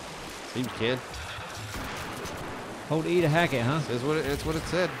 Seems you can. Hold E to hack it, huh? That's what it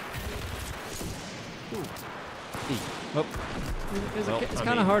said. Oh. Well, It's I kind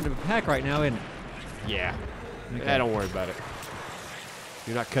mean- of hard to hack right now, isn't it? Yeah. Okay. Don't worry about it.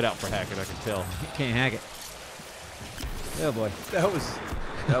 You're not cut out for hacking, I can tell. Can't hack it. Oh boy. That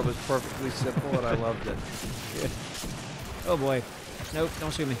was perfectly simple, and I loved it. Oh boy. Nope,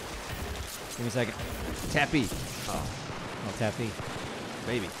 don't shoot me. Give me a second. Tap E. I'll tap E.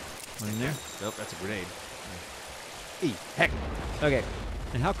 Maybe. One in there. Nope, that's a grenade. E. Heck. Okay.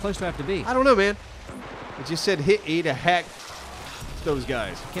 And how close do I have to be? I don't know, man. It just said hit E to hack those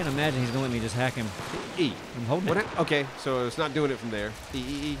guys. I can't imagine he's gonna let me just hack him. E. I'm holding What? it. Okay, so it's not doing it from there.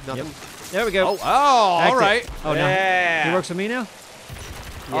 E. Nothing. Yep. There we go. Oh, Hacked all it. right. Oh, yeah. no. He works for me now?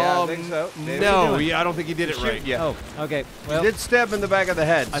 Yeah, I think so. No, I don't think he did it right. Yeah. Oh, okay. Well, Did stab him in the back of the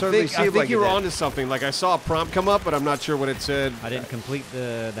head. I Certainly think seemed like you it were did. onto something. Like I saw a prompt come up, but I'm not sure what it said. I didn't complete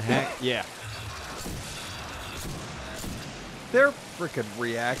the hack. Yeah. Their freaking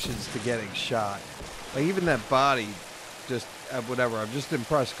reactions to getting shot. Like even that body, just whatever. I'm just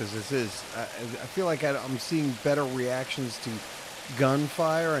impressed because this is. I feel like I'm seeing better reactions to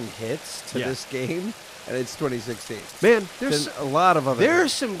gunfire and hits to Yeah. this game, and it's 2016. Man, there's There's a lot of other.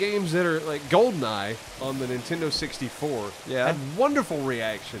 There's some games that are like GoldenEye on the Nintendo 64 Yeah. had wonderful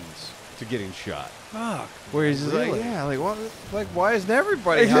reactions to getting shot. fuck. Where he's just Really? like, yeah, like what? Like why isn't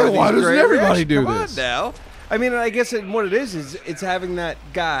everybody? Yeah, having why these doesn't great everybody reactions? do Come this? on now. I mean, I guess what it is it's having that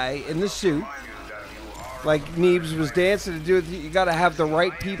guy in the suit. Like Neebs was dancing to do it. You got to have the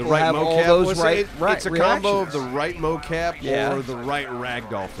right people The right have mocap. all those was right. It's a combo of the right mocap Yeah. or the right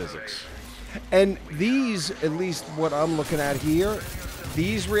ragdoll physics. And these, at least what I'm looking at here,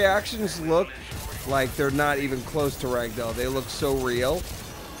 these reactions look like they're not even close to ragdoll. They look so real.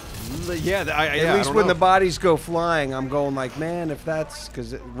 Yeah, At least when the bodies go flying, I'm going like, man, if that's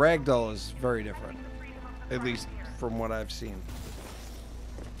because ragdoll is very different. At least from what I've seen.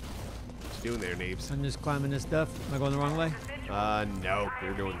 What you doing there, Neebs? I'm just climbing this stuff. Am I going the wrong way? No,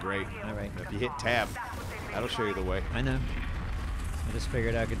 you're doing great. All right. If you hit tab, that'll show you the way. I know. I just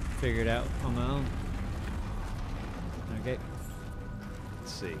figured I could figure it out on my own. Okay.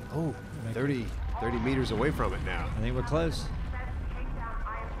 Let's see. Oh, 30 meters away from it now. I think we're close.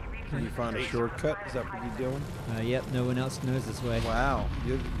 Can you find a shortcut? Is that what you're doing? Yep. No one else knows this way. Wow,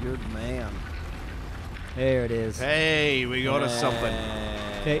 you're the man. There it is. Hey, we go to something.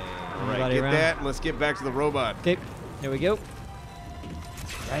 Okay. All right, Anybody get around? that, and let's get back to the robot. Okay. There we go.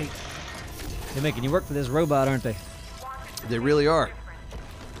 Right. They're making you work for this robot, aren't they? They really are.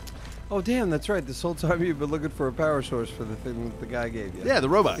 Oh, damn, that's right. This whole time you've been looking for a power source for the thing that the guy gave you. Yeah, the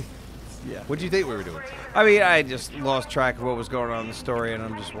robot. Yeah. What do you think we were doing? I mean, I just lost track of what was going on in the story, and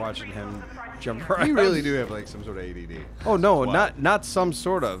I'm just watching him jump around. You really do have like some sort of ADD. Oh no, Wow. not some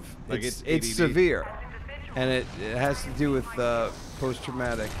sort of. Like it's it's ADD? severe, and it has to do with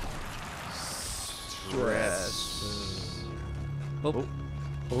post-traumatic stress. Oh.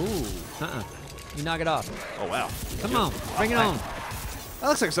 Ooh. You knock it off. Oh wow. Come on. Bring it on. That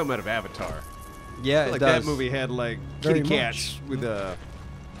looks like something out of Avatar. Yeah, I feel it like does. that movie had like Very kitty cats with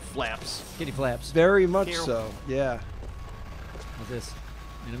flaps. Kitty flaps. Very much Carol. so. Yeah. What's this?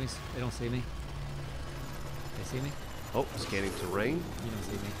 Enemies? They don't see me. They see me? Oh, scanning terrain, You don't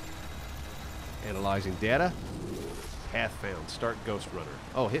see me. analyzing data. Path found. Start Ghost Runner.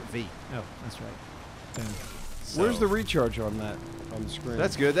 Oh, hit V. Oh, that's right. Boom. Where's So- the recharge on that on the screen?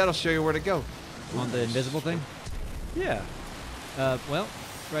 That's good. That'll show you where to go. On the invisible thing? yeah. Well,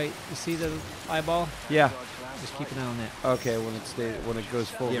 right. You see the eyeball? Yeah. Just keep an eye on that. Okay, when it goes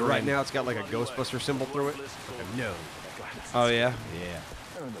full. Yeah, green. right now it's got like a Ghostbuster symbol through it. Like a no. Oh yeah.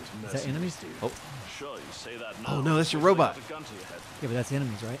 Yeah. Is that enemies? Oh. Oh no, that's your robot. Yeah, but that's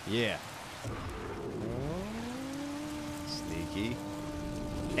enemies, right? Yeah. Sneaky.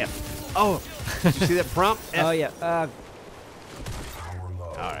 F. Oh, did you see that prompt? F. Oh, yeah. All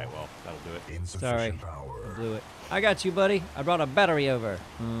right, well, that'll do it. Sorry. I blew it. I got you, buddy. I brought a battery over.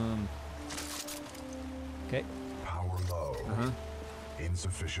 Okay. Power low.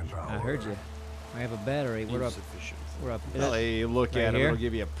 Insufficient power. I heard you. I have a battery. We're up. We're up. Well, hey, look Right at it. here? It'll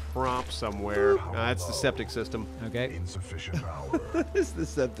give you a prompt somewhere. That's the septic system. Okay. Insufficient power. It's the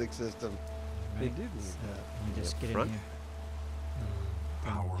septic system. They Right. did. Let me just get in Front. here.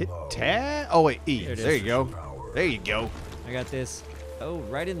 Power Hit low. tab. Oh wait, E. There it There is. you go. Power. There you go. I got this. Oh,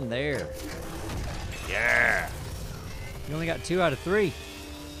 right in there. Yeah. You only got 2 out of 3.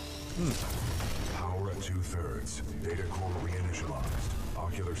 Power at 2/3. Data core reinitialized.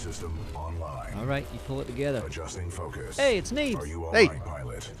 Ocular system online. All right, you pull it together. Adjusting focus. Hey, it's Are Neebs. you all Hey. right,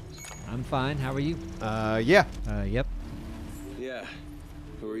 pilot? I'm fine. How are you? Yeah. Yep. Yeah.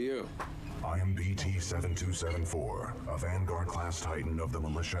 Who are you? I am BT-7274, a Vanguard-class Titan of the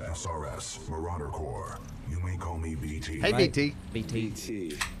Militia SRS, Marauder Corps. You may call me BT. Hey, Right. BT. BT.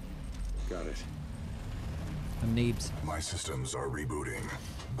 BT. Got it. I'm Neebs. My systems are rebooting,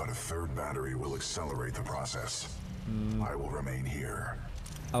 but a third battery will accelerate the process. I will remain here.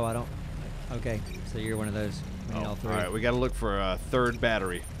 Oh, I don't. Okay, so you're one of those. We need all 3. All right, we got to look for a third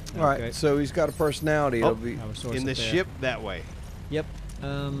battery All right. Okay. So he's got a personality. It'll be. Our source in the up there. ship that way. Yep.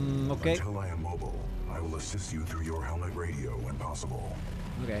 Okay. Until I am mobile, I will assist you through your helmet radio when possible.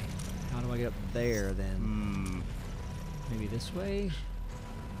 Okay. How do I get up there then? Maybe this way?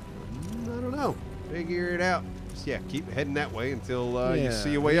 I don't know. Figure it out. Just, yeah, keep heading that way until you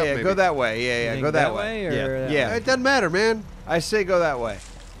see a way yeah, up. Maybe. go that way. You Yeah, think go that way. or Yeah. that Yeah. way? It doesn't matter, man. I say go that way.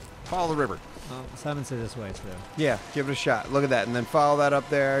 Follow the river. Simon said this way, so. Yeah, give it a shot. Look at that, and then follow that up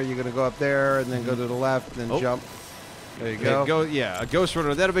there. You're gonna go up there, and then go to the left, and then jump. There you go. Yeah, a ghost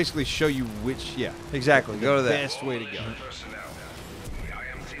runner. That'll basically show you which. Yeah, exactly. Go to that. Best way to go.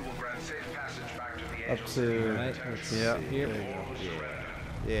 Up to. Right. Yeah. Here.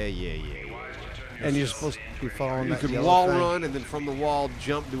 Yeah. And you're supposed to be following You that can yellow wall thing. run, and then from the wall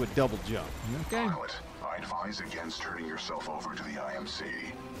jump, do a double jump. Okay. Pilot, I advise against turning yourself over to the IMC.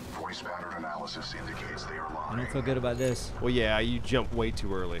 Voice pattern analysis indicates they are I lying. don't feel good about this. Well, yeah, you jump way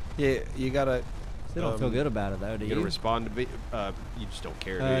too early. Yeah, you gotta. Still don't feel good about it, though, do You gonna you? respond to you just don't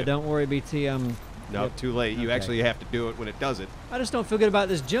care, do you? Don't worry, BT. No, Yep. too late. You Okay. actually have to do it when it does it. I just don't feel good about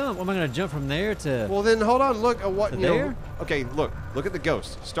this jump. What am I going to jump from there to? Well, then hold on. Look at what To you know. there? Okay, look at the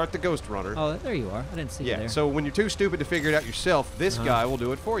ghost. Start the ghost runner. Oh, there you are. I didn't see you yeah. there. So when you're too stupid to figure it out yourself, this guy will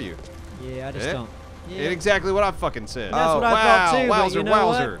do it for you. Yeah, I just Eh? don't. Yeah. Exactly what I fucking said. That's what I wow, thought too. Wowzer, But you know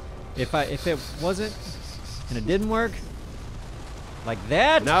wowzer. what? If it wasn't and it didn't work like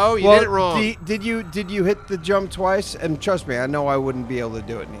that. No, you Well, did it wrong. Did you hit the jump twice? And trust me, I know I wouldn't be able to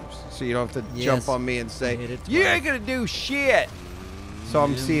do it, Neebs. So you don't have to Yes. jump on me and say hit it you twice. ain't gonna do shit. So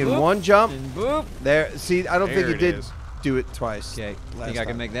I'm And seeing boop, one jump and boop. there. See, I don't think There it it did is. do it twice. Okay. last Think I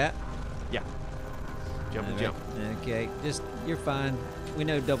can time. make that? Yeah. Jump and Okay. jump. Okay. Just you're fine. We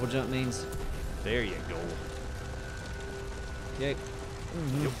know double jump means. There you go. Okay.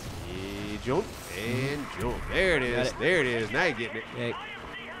 Yep. Yeah, jump and jump. There it Got is. it. There it is. Now you're getting it. Okay.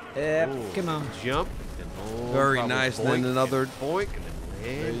 Yep. Ooh, Come on. Jump. And Very probably nice, and then boink, another- and boink, and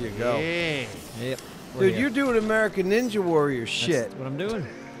then There you go. yeah. Yep. We're Dude, here. you're doing American Ninja Warrior shit. That's what I'm doing.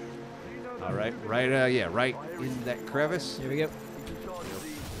 All right. Right. Yeah. Right in that crevice. Here we go. Yep.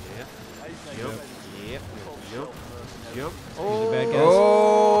 Jump. Yep. Jump. Jump. Here's the bad guys.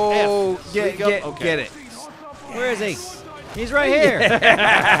 Oh, F. get Sneak up. Okay. get it. Where is he? He's right here.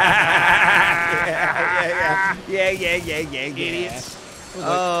 Yeah. Idiots.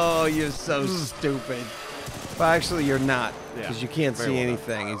 Oh, you're so stupid. Well, actually, you're not, Yeah, because you can't very see well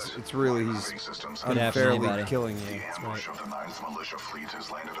anything. It's really he's Systems. Could happen to unfairly anybody. killing you. The ambush of the 9th Militia Fleet has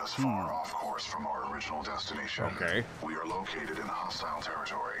landed us far off course from our original destination. Okay. We are located in hostile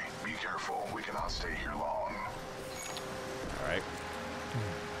territory. Be careful. We cannot stay here long. All right.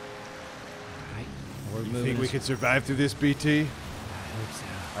 We're You moving. think we could survive through this, BT? I hope so.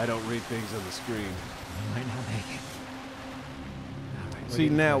 I don't read things on the screen. I might not make it. All right, we're See,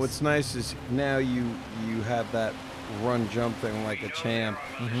 getting now close. what's nice is now you have that run jump thing like a champ.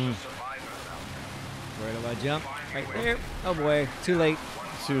 Where do I jump? Right there. Oh boy, too late.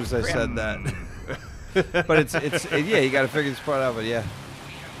 As soon as I said that. But it's yeah, you got to figure this part out. But yeah,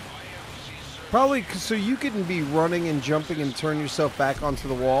 probably so you can be running and jumping and turn yourself back onto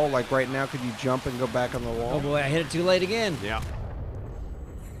the wall. Like right now, could you jump and go back on the wall? Oh boy, I hit it too late again. Yeah.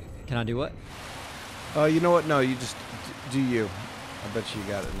 Can I do what? You know what? No, you just do you. I bet you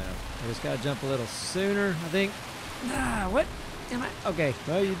got it now. I just gotta jump a little sooner, I think. Ah, what? Am I? Okay.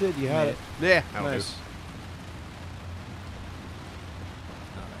 No, you did. You had it. Yeah. That'll do. Nice.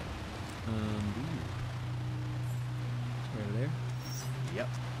 Right there. Yep.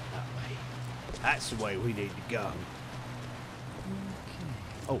 That way. That's the way we need to go.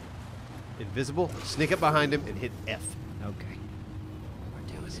 Oh. Invisible. Sneak up behind him and hit F. Okay. We're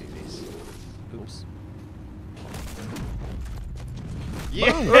doing this. Oops.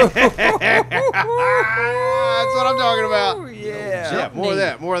 Yeah. That's what I'm talking about. Yeah. Yeah, more of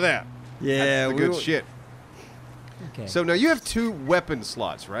that. More of that. Yeah. That's the good shit. Okay. So now you have 2 weapon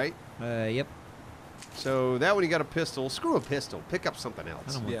slots, right? Yep. So that one you got a pistol. Screw a pistol. Pick up something I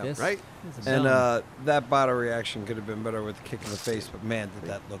else. don't want Yeah. this. Right? This is And dumb. that bottle reaction could have been better with a kick in the face, but man, did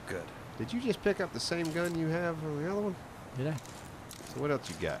that look good. Did you just pick up the same gun you have on the other one? Did I? So what else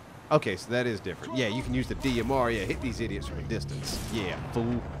you got? Okay, so that is different. Yeah, you can use the DMR. Yeah, hit these idiots from a distance. Yeah,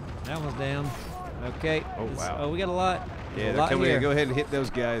 fool. That one's down. Okay. Oh, wow. Oh, we got a lot. Yeah, a they're lot coming here. in. Go ahead and hit those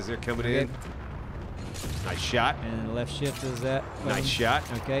guys. They're coming Okay. in. Nice shot. And the left shift is that. Nice shot.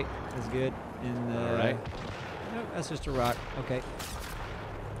 Okay, that's good. And All right. Nope, that's just a rock. Okay. Who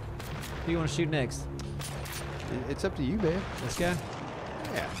do you want to shoot next? It's up to you, man. This guy?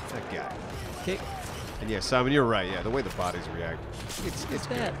 Yeah, that guy. Okay. And yeah, Simon, you're right. Yeah, the way the bodies react, it's What's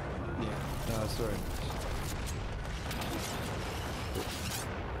good. that? Yeah. No, sorry.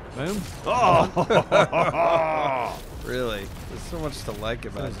 Boom. Oh! Really? There's so much to like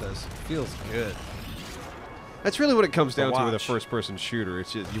about this. It feels good. That's really what it comes down to with a watch. first-person shooter.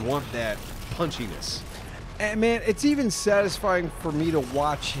 It's just you want that punchiness. And man, it's even satisfying for me to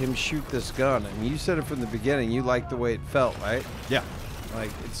watch him shoot this gun. I mean, you said it from the beginning. You liked the way it felt, right? Yeah,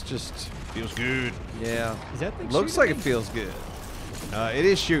 Like, it's just, feels good. yeah. Is that thing Looks shooting like it me? feels good. It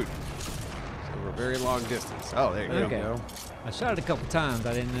is shooting. over a very long distance. Oh, there you Okay. go. I shot it a couple times.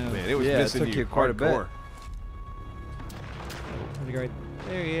 I didn't know. Man, it was Yeah, it missing took you you quite a bit. hardcore. Right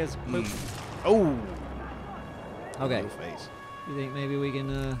there he is. Boop. Oh. Okay. No face. You think maybe we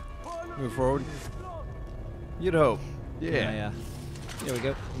can? Move forward. You'd hope. Yeah. There we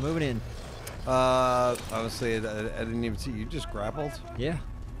go. Moving in. Honestly, I didn't even see you. Just grappled. Yeah.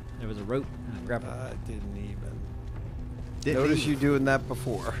 There was a rope. And I grabbed it. I didn't even Didn't notice even. you doing that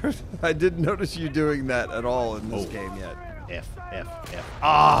before. I didn't notice you doing that at all in this Oh. game yet. F, F, F.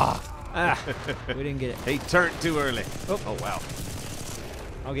 Ah! Ah, we didn't get it. He turned too early. Oh. Wow.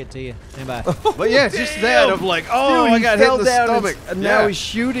 I'll get to you. Stand by. But yeah, it's just that of like, oh, Dude, I he got hit fell in the down stomach. and now Yeah. he's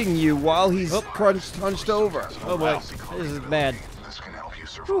shooting you while he's hunched over. Oh boy, this is bad. This can help you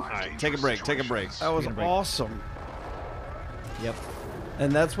survive. All right, take a break. Take a break. That was Take a break. awesome. Yep.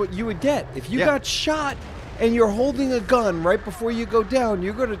 And that's what you would get. If you Yeah. got shot and you're holding a gun right before you go down,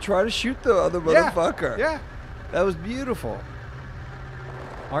 you're going to try to shoot the other Yeah. motherfucker. Yeah. That was beautiful.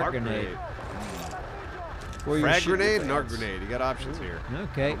 Arc grenade. Where you Frag shoot your grenade and arc fans. grenade. You got options here.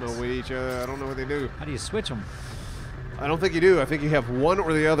 Okay. I don't know what each. I don't know what they do. How do you switch them? I don't think you do. I think you have one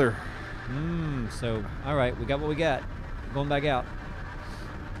or the other. So, all right, we got what we got. Going back out.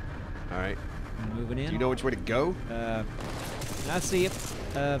 All right. Moving in. Do you know which way to go? I see it.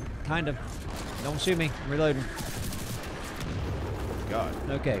 Kind of. Don't shoot me. I'm reloading. God,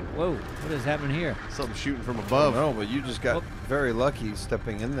 Okay. Whoa. What is happening here? something shooting from above. No, but you just got Oh. very lucky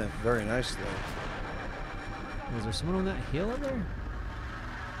stepping in there very nicely. Was there someone on that hill up there?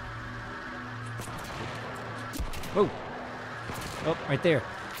 Whoa. Oh, right there.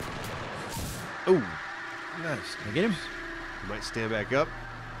 Ooh, Nice. Did I get him? you might stand back up.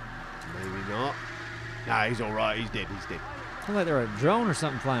 Maybe not. Nah, he's all right. He's dead. He's dead. Sounds like there was a drone or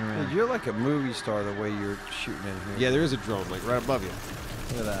something flying around. Dude, you're like a movie star the way you're shooting in here. Yeah, there is a drone like right above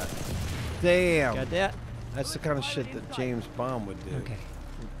you. Look at that. Damn. Got that? That's the kind of shit that James Bond would do. Okay.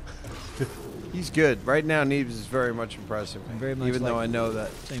 He's good. Right now, Neebs is very much impressive. I'm very much Even though like I know that,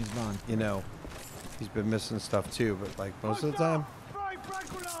 James Bond. you know, he's been missing stuff too, but like most of the time.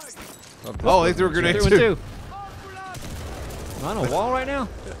 Oh, they threw a grenade Threw one too. too. Am I on a wall right now?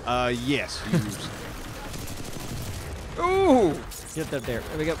 Yes. Ooh! Get up there.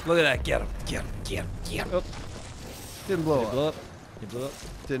 There we go. Look at that. Get him. Get him. Get him. Get him. Oh, Didn't blow did it up. blow up? It blew up.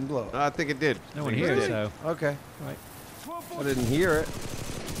 Didn't blow up. I think it did. No I one think it here, did. so. Okay. All right. I didn't hear it.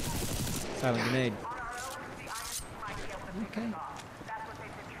 Silent grenade. Okay.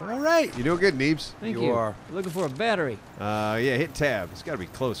 All right. You're doing good, Neebs. Thank You you. are. Looking for a battery. Yeah, hit tab. It's got to be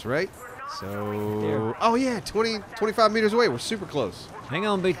close, right? So, There. oh yeah, 25 meters away. We're super close. Hang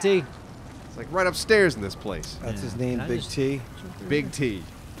on, Big T. It's like right upstairs in this place. That's Yeah. his name, Can I Big just- T. Big T.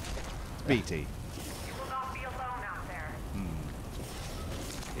 It's BT. You will not be alone out there.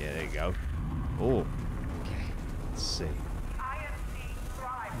 Yeah, there you go. Oh. Let's see. IMC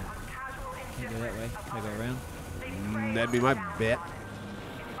thrives on casual Can't go that way. Can I go around? That'd be my bet.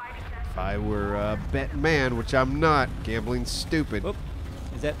 If I were a bet man, which I'm not, gambling's stupid. Whoop.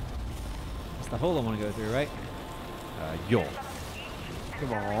 Is that? That's the hole I want to go through, right? Yo.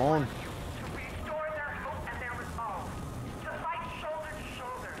 Come on. To restore their hope and their resolve. To fight shoulder to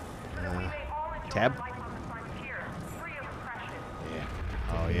shoulder. So that we may all enjoy Tab? life on the frontier, free of oppression.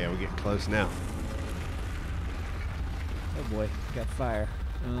 Yeah. Oh yeah, we're getting close now. Oh boy, got fire.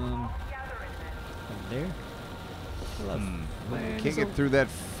 Over there. Love. Man, Can't this get don't- through that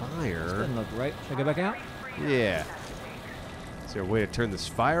this fire. doesn't look right. Should I go back out? Yeah. Is there a way to turn this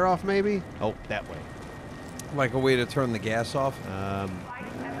fire off, maybe? Oh, that way. Like a way to turn the gas off.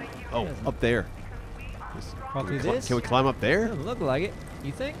 Oh, up there. Crawl through Cl- this? Can we climb up there? Doesn't look like it.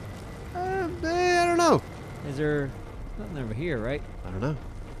 You think? I don't know. Is there nothing over here, right? I don't know.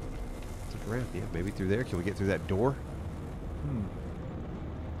 Look around. Yeah, maybe through there. Can we get through that door?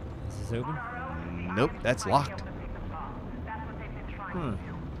 Is this open? Nope, that's locked.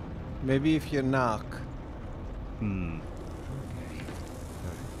 Maybe if you knock.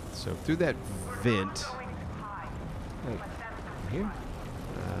 So through that vent. Wait. Here?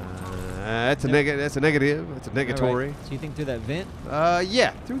 That's a negative. That's a negative. That's a All right. negatory. So you think through that vent?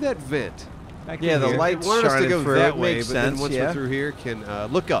 Yeah, through that vent. Back Yeah, in the here? light's wanted us to shining go through. that It way, makes but then sense, once yeah. we're through here, can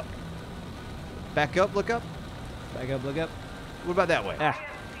look up. Back up, look up. Back up, look up. What about that way? Ah,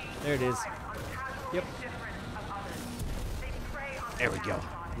 there it is. Yep. There we go.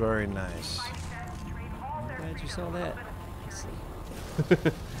 Very nice. Glad you saw that. Let's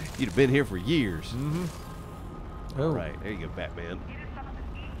see. You'd have been here for years. Oh. Right, there you go, Batman.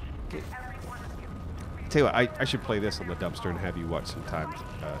 Tell you what, I should play this on the dumpster and have you watch sometime,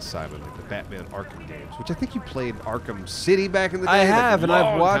 Simon, like the Batman Arkham games, which I think you played Arkham City back in the day. I have, and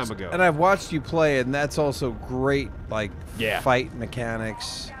I've Ago. watched you play, and that's also great, like fight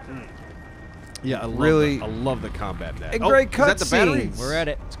mechanics. Yeah, I love the combat. That and great is that the battery? cutscenes. We're at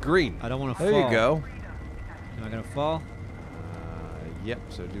it. It's green. I don't want to fall. There you go. Am I gonna fall? Yep.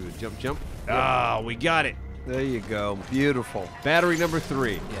 So do a jump. Ah, we got it. There you go. Beautiful. Battery number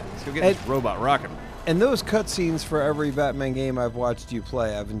 3. Yeah. Let's go get this robot rocking. And those cutscenes for every Batman game I've watched you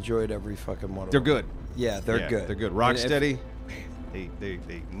play, I've enjoyed every fucking one of them. They're good. Yeah, they're good. They're good. Rocksteady,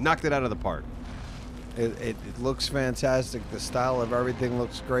 they knocked it out of the park. It looks fantastic. The style of everything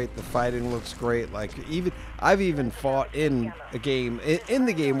looks great. The fighting looks great. Like I've even fought in a game in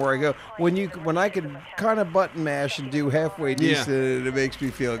the game where I go when I can kind of button mash and do halfway decent, it makes me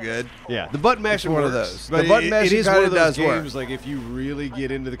feel good. Yeah, the button mashing one works, of those. But The button mashing it is one of those work. games. Like if you really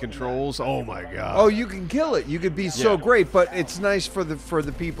get into the controls, oh my god. Oh, you can kill it. You could be so great, but it's nice for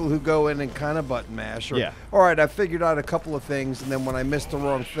the people who go in and kind of button mash. Or, all right, I figured out a couple of things, and then when I miss the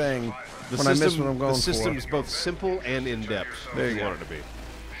wrong thing. I miss what I'm going for. The system's both simple and in-depth. There you want it to be.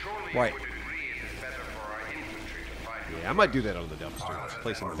 Right. Yeah, I might do that on the dumpster.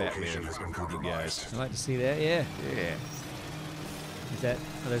 Play some Batman with you guys. I'd like to see that, yeah. Yeah.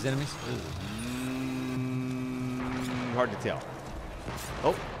 Are those enemies? Hard to tell.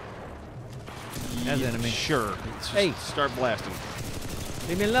 Oh. That's an enemy. Sure. Hey. Start blasting.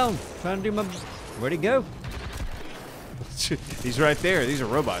 Leave me alone. Trying to do my... Where'd he go? He's right there. These are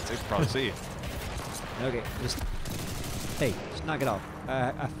robots. They can probably see you. Okay, just knock it off.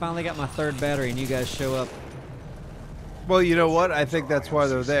 I finally got my 3rd battery, and you guys show up. Well, you know what? I think that's why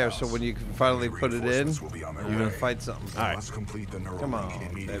they're there. So when you can finally put it in, you're gonna fight something. All right. Come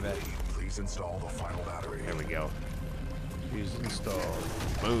on, baby. Please install the final battery. There we go. Please install.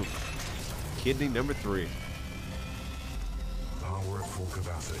 Boom. Kidney number 3. Power at full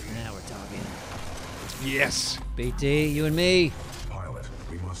capacity. Now we're talking. Yes. BT, you and me. Pilot,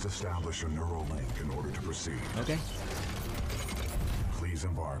 we must establish a neural link in order to proceed. Okay. Please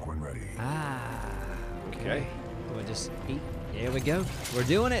embark when ready. Okay. We'll just eat. There we go. We're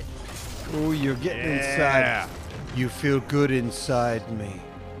doing it. Oh, you're getting inside. You feel good inside me.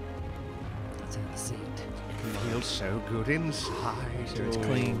 Let's have a seat. You feel so good inside. Make sure it's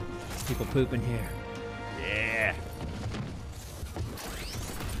clean. People poop in here. Yeah.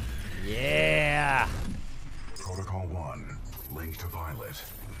 Yeah. Protocol 1, link to pilot.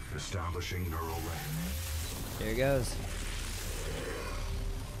 Establishing neural link. There it goes.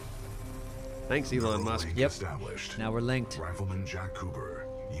 Thanks, Elon Musk. Yep. Established. Now we're linked. Rifleman Jack Cooper,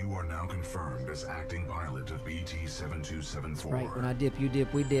 you are now confirmed as acting pilot of BT-7274. Right, when I dip, you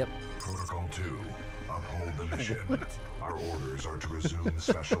dip, we dip. Protocol 2, uphold the mission. Our orders are to resume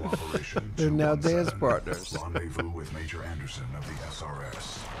special operation. They're now 217. dance partners. Rendezvous with Major Anderson of the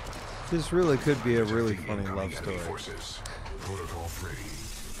SRS. This really could be a really Protecting funny incoming love story. enemy Forces. Protocol 3,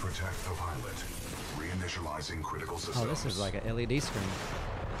 protect the pilot. Reinitializing critical systems. Oh, this is like a LED screen.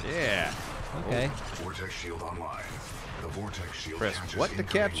 Yeah. Okay. Vortex shield online. The vortex shield Press catches what to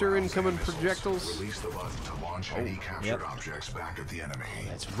incoming capture rounds incoming and missiles. projectiles? Release the button to launch any captured objects back at the enemy.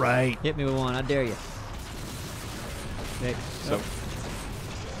 That's right. Hit me with one. I dare you. Okay. So,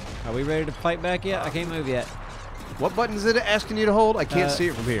 Are we ready to fight back yet? I can't move yet. what button is it asking you to hold? I can't see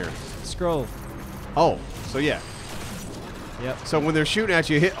it from here. Scroll. Oh, so yeah. Yep. So when they're shooting at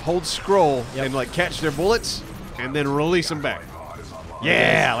you, hold scroll and like catch their bullets, and then release them back.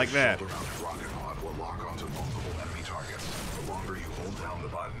 Yeah, like that. Rocket pod will lock onto multiple enemy targets. The longer you hold down the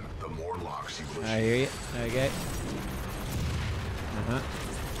button, the more locks you will I hear you. Okay.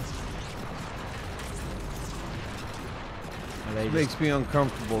 It makes me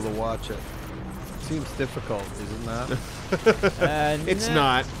uncomfortable to watch it. Seems difficult, is it not? It's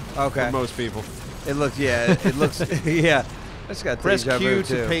not. Okay. For most people. It looks, it looks, yeah. That's got Press deja Q vu,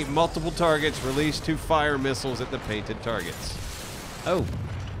 to too. paint multiple targets. Release 2 fire missiles at the painted targets. Oh.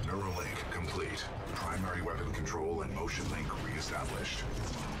 Neural link complete. Primary weapon control and motion link reestablished.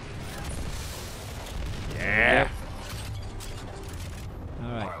 Yeah.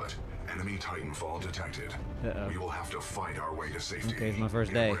 All right. Pilot, enemy Titanfall detected. Uh-oh. We will have to fight our way to safety. Okay, it's my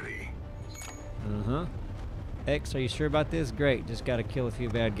first Get day. ready. X, are you sure about this? Great. Just got to kill a few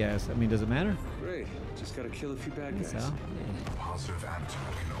bad guys. I mean, does it matter? Great. Just gotta kill a few bad guys. So, yeah. Positive attitude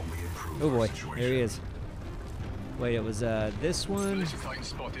can only improve Oh our boy, situation. there he is. Wait, it was this one,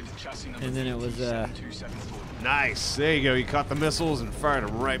 and then it was Nice. There you go. You caught the missiles and fired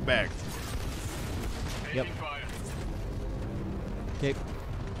them right back. Yep. Okay,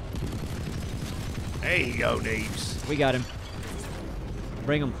 There you go, Neebs. we got him.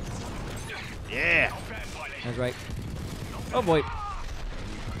 Bring him. Yeah. That's right. Oh boy.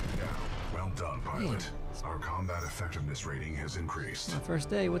 Well done, pilot. Our combat effectiveness rating has increased. My first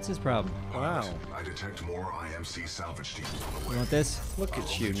day. What's his problem? Wow. I detect more IMC salvage teams on the way. You want this? Look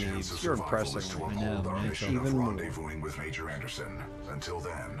at you, Neebs. You're impressing me. I know, Our man. mission of Even more. rendezvousing with Major Anderson. Until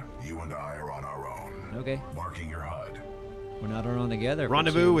then, you and I are on our own. Okay. Marking your HUD. We're not on together.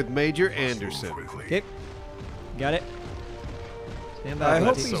 Rendezvous with Major Anderson. Quickly. Okay. Got it. Stand by. I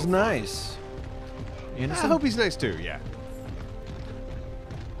hope buddy. he's nice. I Anderson? hope he's nice too. Yeah.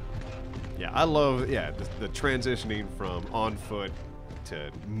 Yeah, I love the transitioning from on foot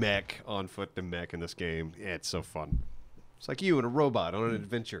to mech, on foot to mech in this game. Yeah, it's so fun. It's like you and a robot on an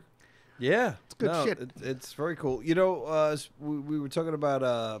adventure. Yeah, it's good shit. It's very cool. You know, we were talking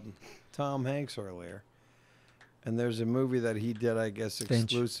about Tom Hanks earlier, and there's a movie that he did, I guess, Finch.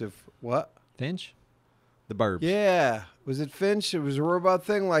 exclusive. What? Finch? The Burbs. Yeah, was it Finch? It was a robot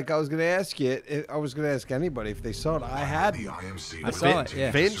thing. Like I was gonna ask you, I was gonna ask anybody if they saw it. I had. The IMC I saw it,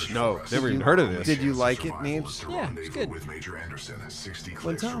 yeah. Finch? No, never even heard of this. Did you like it, Neebs? Yeah, it's good. With Major Anderson, 60 When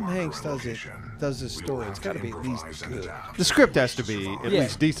clicks Tom from our Hanks current does it, location. does his We story, will it's have got to to be at least improvise and good. adapt. The script has to be at Yeah.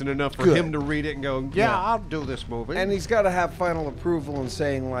 least decent enough for Good. him to read it and go, Yeah. I'll do this movie. And he's got to have final approval and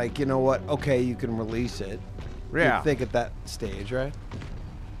saying like, you know what? Okay, you can release it. Yeah. You'd think at that stage, right?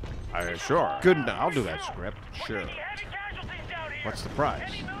 Sure. Good enough. I'll do that script. Sure. Heavy casualties down here. What's the price?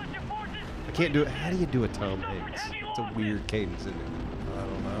 Any militia forces? I can't do it. How do you do a Tom Hanks? It's a weird cadence, isn't it? I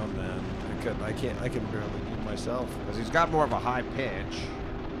don't know, man. I can barely do myself. Because he's got more of a high pitch.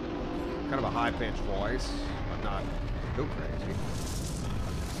 Kind of a high pitched voice, but not too crazy.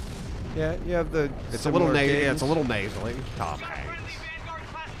 Yeah, you have the. It's a little similar nasal. Yeah, cadence. it's a little nasally. Tom Hanks.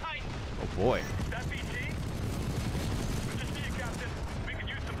 Oh boy. That BT? Just see you, Captain. We could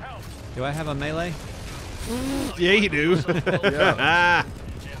use some help. Do I have a melee? Yeah, you do. Yeah.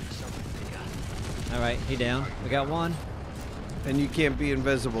 All right, he down. We got one. And you can't be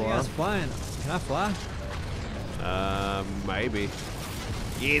invisible, You huh? guys flying. Can I fly? Maybe.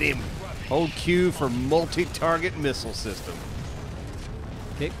 Get him. Hold Q for multi-target missile system.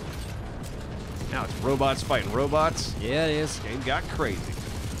 Kick. Now it's robots fighting robots. Yeah, it is. Game got crazy.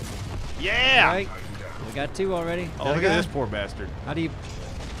 Yeah. All right. We got two already. Oh, That look guy? at this poor bastard. How do you...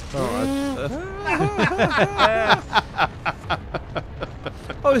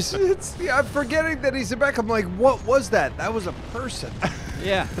 Oh, yeah, I'm forgetting that he's back. I'm like, what was that? That was a person.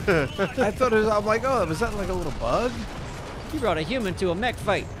 Yeah. I thought it was. I'm like, oh, was that like a little bug? You brought a human to a mech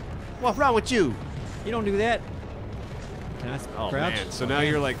fight. What's wrong with you? You don't do that. Can I Oh crouch? man. So now Okay.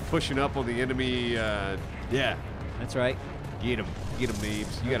 you're like pushing up on the enemy. Yeah. That's right. Get him. Get him,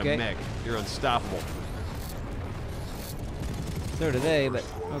 Neebs. You got Okay. a mech. You're unstoppable. So do they, but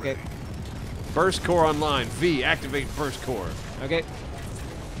okay. Burst core online. V. Activate burst core. Okay.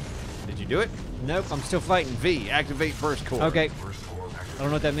 Did you do it? Nope, I'm still fighting. V. Activate burst core. Okay. I don't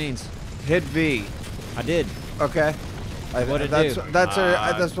know what that means. Hit V. I did. Okay. What'd it that's do? that's what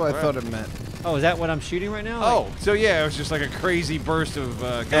I right. thought it meant. Oh, is that what I'm shooting right now? Oh, so yeah, it was just like a crazy burst of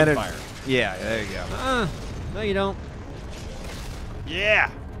And it- gunfire. Yeah, there you go. No, you don't. Yeah.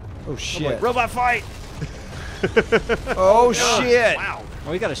 Oh shit. Robot fight. Oh shit. Wow.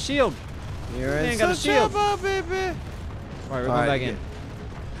 Oh, he got a shield. You're Man in got a such shield. trouble, baby. All right, we're All going right, back you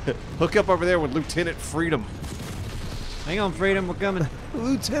in. Hook up over there with Lieutenant Freedom. Hang on, Freedom, we're coming.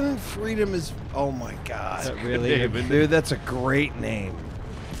 Lieutenant Freedom is. Oh my Is god. that really? name, isn't it? Dude, that's a great name.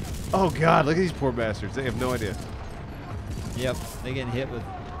 Oh God, look at these poor bastards. They have no idea. Yep, they getting hit with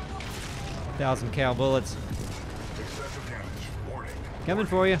 1,000 cal bullets. Excessive damage. Warning. Coming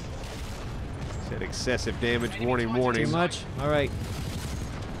for you. Said excessive damage. Warning, warning. Too much? All right.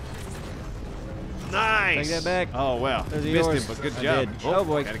 Nice. Take that back. Oh wow. Those are Missed yours. him, but good I job. did. Oh,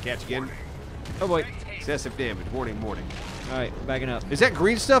 boy. Gotta catch again. Oh, boy. Excessive damage. Warning, warning. All right, backing up. Is that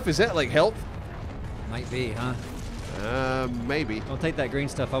green stuff? Is that like health? Might be, huh? Maybe. Don't take that green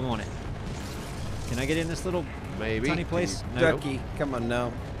stuff. I want it. Can I get in this little Maybe. tiny place? No. Ducky, come on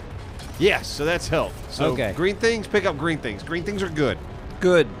now. Yes, so that's health. So Okay. green things, pick up green things. Green things are good.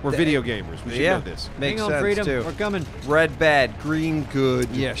 Good. We're video gamers. We should Yeah. know this. Makes Hang on, sense Freedom. too. We're coming. Red bad, green good.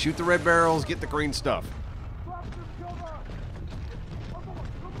 Yeah, shoot the red barrels, get the green stuff. Are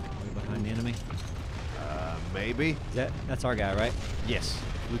we behind the enemy? Maybe. That's our guy, right? Yes.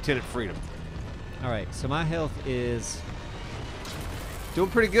 Lieutenant Freedom. All right, so my health is... Doing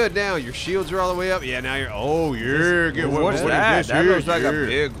pretty good now. Your shields are all the way up. Yeah, now you're. Oh, yeah. Get What's what that? is this That here? looks like a Yeah.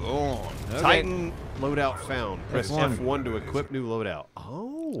 big gun. Okay. Titan loadout found. Press F1. F1 to equip new loadout.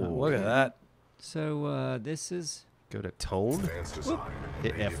 Oh. Look at that. So, this is... Go to tone. Advanced design.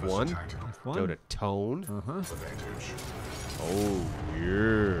 Hit may give us F1. tactical Go to tone. Uh-huh. advantage. Oh,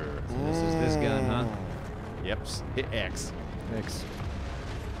 yeah. This is this guy. tabs. Hit X. X.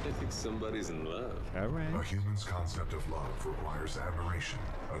 I think somebody's in love. All A right. human's concept of love requires admiration,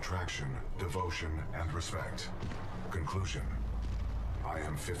 attraction, devotion, and respect. Conclusion. I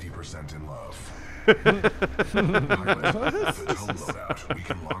am 50% in love. Pilot, with the tone loadout, we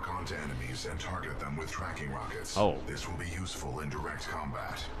can lock onto enemies and target them with tracking rockets. Oh. This will be useful in direct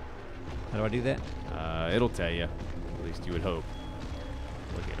combat. How do I do that? It'll tell you. At least you would hope.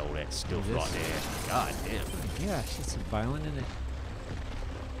 Look at all that stuff This- right there. God damn. Gosh, it's violent, isn't it?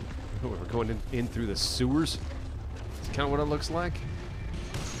 We're going in through the sewers. It's kind of what it looks like.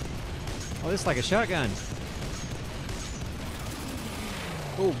 Oh, this is like a shotgun.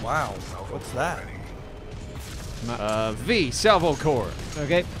 Oh wow, what's that? V, salvo core.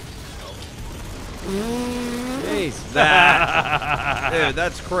 Okay. Jeez. Dude,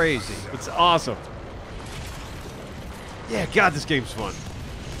 that's crazy. It's awesome. Yeah, God, this game's fun.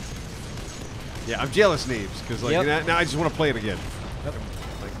 Yeah, I'm jealous, Neebs, because like Yep. now I just want to play it again.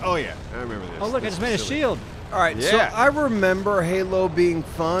 Like, oh yeah, I remember this. Oh, look, I This just made a is silly. shield. All right, so Yeah. I remember Halo being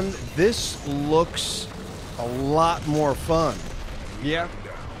fun. This looks a lot more fun. Yeah.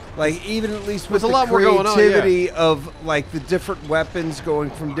 Like even at least There's with a the lot more going on, creativity of like the different weapons going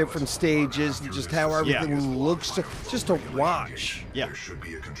from different stages and just how everything Yeah. looks just to watch. Yeah. There should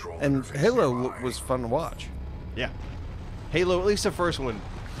be a control And interface Halo nearby. was fun to watch. Yeah. Halo, at least the first one.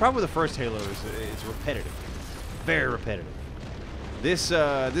 Probably the first Halo is repetitive. Very repetitive. This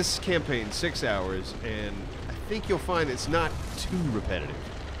campaign 6 hours, and I think you'll find it's not too repetitive.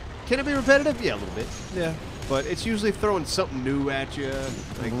 Can it be repetitive? Yeah, a little bit. Yeah. But it's usually throwing something new at you.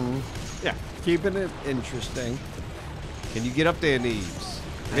 Like, yeah. Keeping it interesting. Can you get up there, Neebs?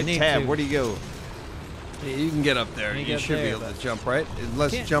 I Hit need tab. to. Where do you go? Yeah, you can get up there. You You, get up should be there, able to but- jump, right?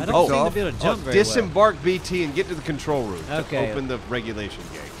 Unless Can't- I jumping's don't seem off. to be able to jump very disembark BT and get to the control room Okay. to open the regulation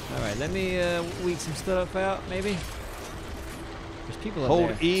gate. well. All right, let me weed some stuff out, maybe. There's people up Hold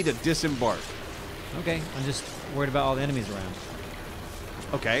there. E to disembark. Okay, I'm just worried about all the enemies around.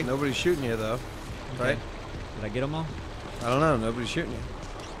 Okay. Nobody's shooting you though, right? Did I get them all? I don't know. Nobody's shooting you.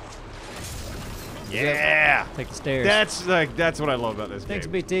 Yeah. Take the stairs. That's what I love about this Thanks,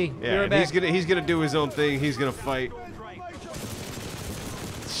 game. BT. Yeah, You're and back. he's gonna do his own thing. He's gonna fight.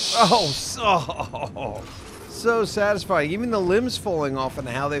 Oh, so satisfying. Even the limbs falling off and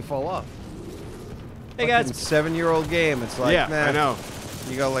how they fall off. Hey, Fucking guys. 7-year-old game. It's like, yeah, nah. I know.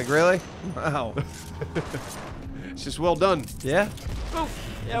 You go like, really? Wow. It's just well done. Yeah. Oh,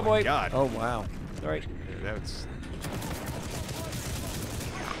 yeah, boy. God. Oh wow. Sorry. That's.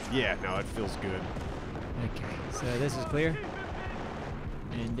 Yeah, no, it feels good. Okay, so this is clear.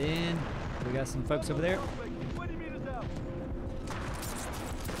 And then we got some folks over there.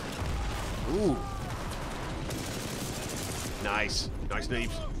 Ooh. Nice. Nice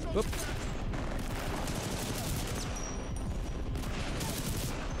Neebs. Whoop.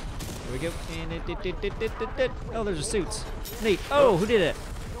 Here we go. And it. Oh, there's a suits. Neat. Oh, who did it?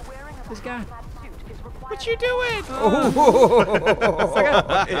 This guy. What you doing?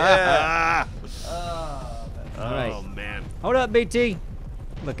 Yeah. All right. Oh man. Hold up, BT.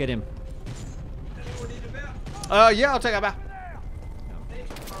 Look at him. Yeah, I'll take it back.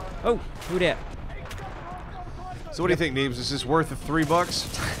 Oh, who that? So what do you think, Neebs? Is this worth the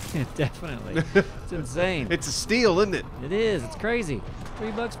 $3? Definitely. It's insane. It's a steal, isn't it? It is. It's crazy.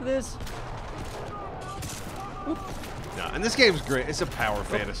 $3 for this? No, and this game's great. It's a power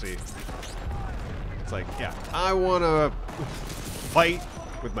fantasy. It's like, yeah, I want to fight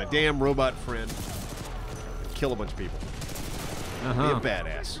with my damn robot friend, kill a bunch of people, Uh-huh. be a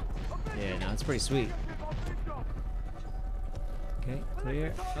badass. Yeah, no, it's pretty sweet. Okay,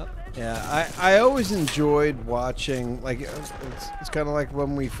 clear. Oh. Yeah, I always enjoyed watching, like, it's kind of like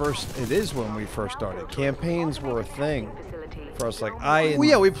when we first started. Campaigns were a thing for us. Like, Well,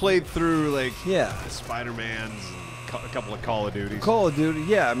 yeah, we played through, like, yeah. Spider-Man's, a couple of Call of Duties. Call of Duty,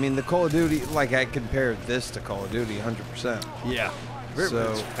 yeah. I mean, the Call of Duty, like, I compared this to Call of Duty 100%. Yeah.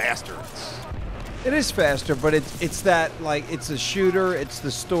 So- It's faster. It is faster, but it's that, like, it's a shooter, it's the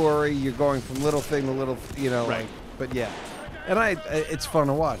story, you're going from little thing to little, you know, Right. like, but yeah. And it's fun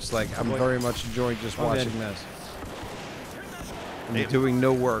to watch. Like, I'm very much enjoying just watching this. And doing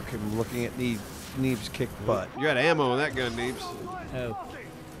no work and looking at Neebs kick butt. You got ammo on that gun, Neebs. Oh.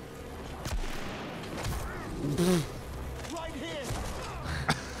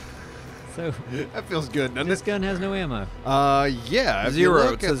 So, That feels good, doesn't this it? gun has no ammo. Yeah. If Zero. you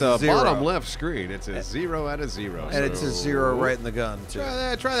It look at says the 0. bottom left screen, it's a 0 out of 0. And it's a 0 right in the gun, too.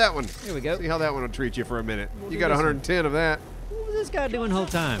 Try that one. Here we go. See how that one will treat you for a minute. You got this one. 110 of that. What was this guy doing the whole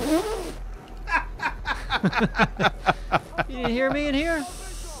time? You didn't hear me in here?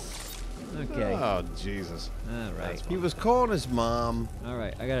 Okay. Oh, Jesus. All right. He was calling his mom. All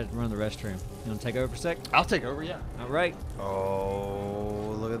right. I gotta run to the restroom. You wanna take over for a sec? I'll take over, yeah. All right.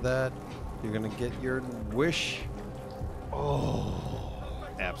 Oh, look at that. You're going to get your wish. Oh.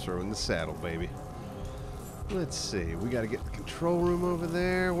 Apps are in the saddle, baby. Let's see. We got to get the control room over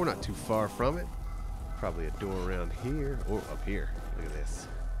there. We're not too far from it. Probably a door around here. Or up here. Look at this.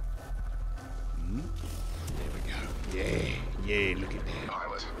 There we go. Yeah, look at that.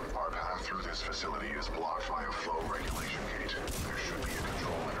 Pilot, our path through this facility is blocked by a flow regulation gate. There should be a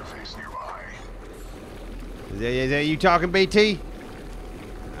control interface nearby. Is that you talking, BT?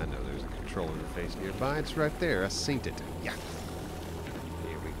 I know there's a control interface nearby. It's right there. I seen it. Yeah.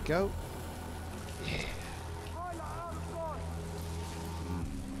 Here we go. Yeah.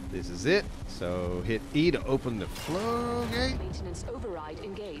 This is it. So hit E to open the flow gate. Maintenance override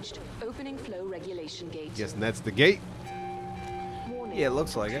engaged. Opening flow regulation gate. Guessing that's the gate. Warning. Yeah, it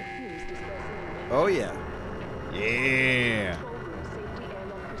looks like it. News dispersing in Oh, yeah. Yeah. control room safety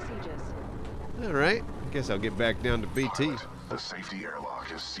airlock procedures. All right. Guess I'll get back down to BT. Pilot, the safety airlock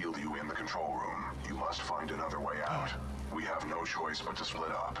has sealed you in the control room. You must find another way out. We have no choice but to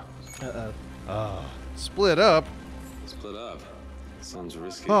split up. Split up. Split up. Sounds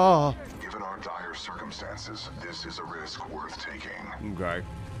risky. Oh. Given our dire circumstances, this is a risk worth taking. Okay.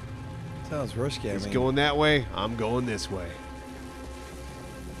 Sounds risky. He's going that way. I'm going this way.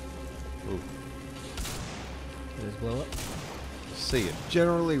 Ooh. Did this blow up? See it.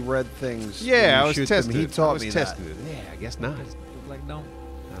 Generally red things. Yeah, when you I was shoot them. testing He it. taught I was me testing that. it. Yeah, I guess not. Look like don't.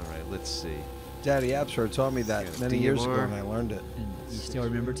 All right, let's see. Daddy Absor taught me that Got a many years ago, DMR. and I learned it. And you still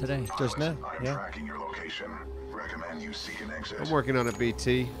remember today? Just now. I'm Yeah. tracking your location. Recommend you seek an exit. I'm working on it,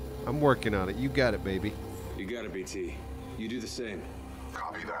 BT. I'm working on it. You got it, baby. You got it, BT. You do the same.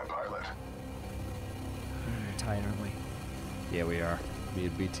 Copy that, pilot. We're tight, aren't we? Yeah, we are. Me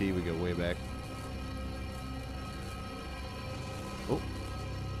and BT, we go way back. Oh.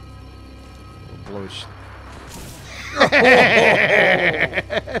 We'll blow sh-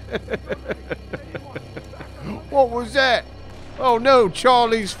 What was that? Oh no,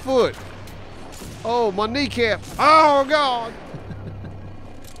 Charlie's foot. Oh, my kneecap. Oh, God.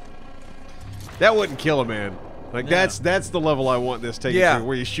 That wouldn't kill a man. Like, No. that's the level I want this taken Yeah. to,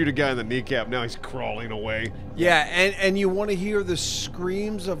 where you shoot a guy in the kneecap, now he's crawling away. Yeah, and you want to hear the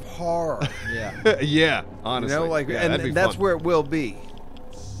screams of horror. Yeah. Yeah, You honestly. know, like, yeah, and that'd be that's fun. where it will be.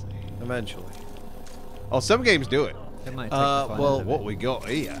 Eventually. Oh, some games do it. It might take the fun well, out of What we got?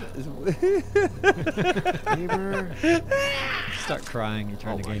 Yeah. it. Start crying. You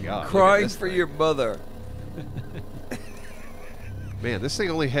turn Oh the my game God. off. Crying this for thing. your mother. Man, this thing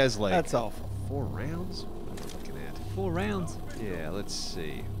only has like That's awful. 4 rounds. What am I looking at? 4 rounds. Yeah, let's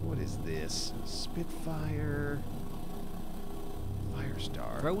see. What is this? Spitfire.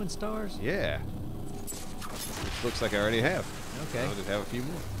 Firestar. Throwing stars. Yeah. Which looks like I already have. Okay. I'll just have a few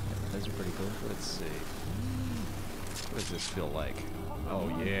more. Those are pretty cool. Let's see. What does this feel like? Oh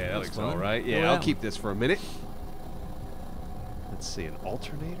yeah, that That's looks fun. all right. Go Yeah, I'll out. keep this for a minute. Let's see, an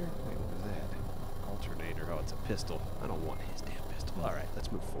alternator? Wait, what was that? Alternator. Oh, it's a pistol. I don't want his damn pistol. All right,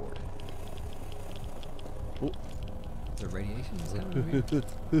 let's move forward. Oh, The radiation is that over here?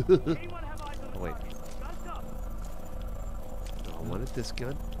 oh wait. No, I wanted this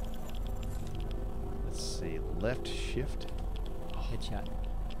gun. Let's see, left shift. Headshot.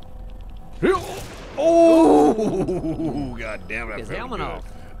 Oh! God damn it! His That felt helmet good. off.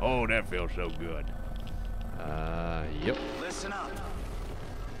 Oh, that feels so good. Yep. Listen up.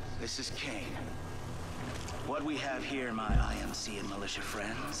 This is Kane. What we have here, my IMC and militia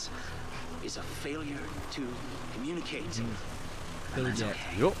friends, is a failure to communicate. Billy That's Jack.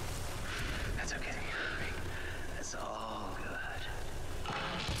 okay. Yep. That's okay. That's all good.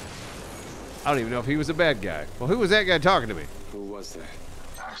 I don't even know if he was a bad guy. Well, who was that guy talking to me? Who was that?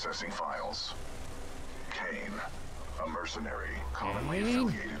 Accessing files. Kane, a mercenary commonly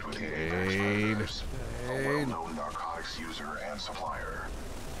affiliated with the Apex Predators, a well-known narcotics user and supplier.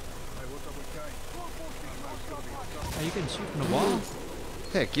 Oh, you can shoot from the wall.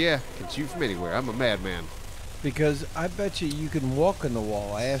 Heck yeah, can shoot from anywhere. I'm a madman. Because I bet you can walk on the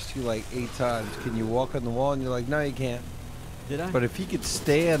wall. I asked you like 8 times, can you walk on the wall? And you're like, no, you can't. Did I? But if you could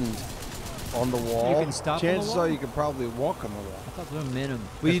stand on the wall, You can stop on the chances wall? are you could probably walk on the wall. I thought there was a minimum.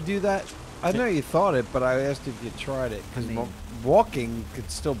 Will you do that? I know you thought it, but I asked if you tried it. Because I mean- walking could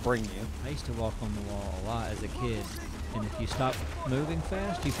still bring you. I used to walk on the wall a lot as a kid, and if you stop moving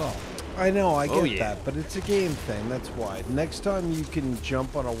fast, you fall. I know, I get Oh, yeah. that, but it's a game thing. That's why. Next time you can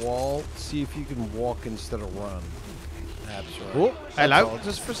jump on a wall, see if you can walk instead of run. Absolutely. Oh, hello.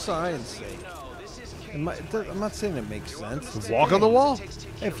 Just for science sake. I'm not saying it makes sense. Walk on the wall?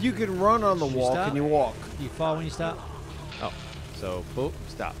 If you can run on the wall, stop? can you walk? You fall when you stop? Oh, so boop,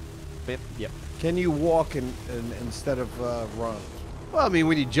 stop. Bip, yep. Can you walk instead of run? Well, I mean,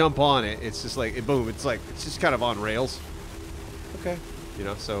 when you jump on it, it's just like boom. It's just kind of on rails. Okay. You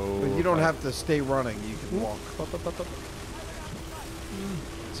know, so. But you don't have to stay running. You can walk.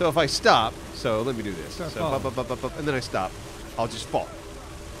 So if I stop, so let me do this. Start So falling. up, and then I stop, I'll just fall.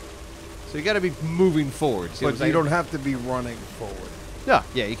 So you got to be moving forward. See what I'm But you saying? don't have to be running forward. No,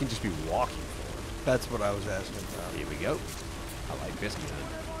 yeah, you can just be walking forward. That's what I was asking about. Here we go. I like this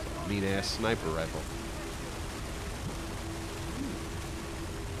gun. Mean ass sniper rifle.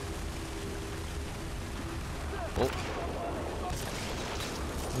 Oh.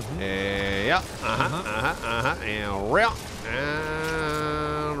 Yeah. And rail.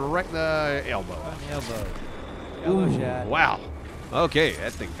 And wreck the elbow. Elbow. Elbow shot. Wow. Okay,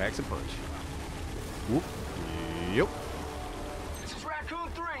 that thing packs a punch. Whoop. Yep. This is Raccoon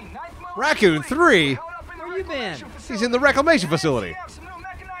 3. Raccoon 3? Where you been? He's in the reclamation facility.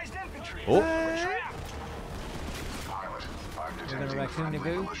 Oh. Pilot, I'm gonna detecting raccoon friendly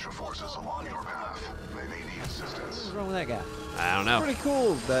boo? militia forces along your path. They may need assistance. What's wrong with that guy? I don't know. Pretty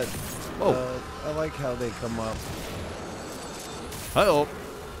cool that. Oh. I like how they come up. Uh-oh.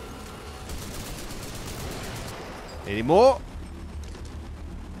 Any more?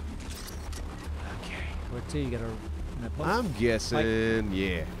 Okay. Where to? You got a post? I'm guessing,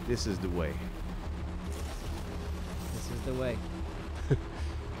 yeah, this is the way. This is the way.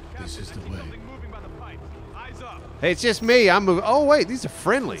 This is the way. Hey, it's just me. I'm moving. Oh, wait, these are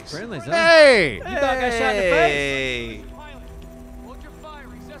friendlies. Friendlies, huh? Hey! You about got shot in the face.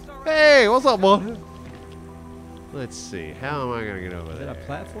 Hey, what's up, boy? Let's see. How am I going to get over Is there? that a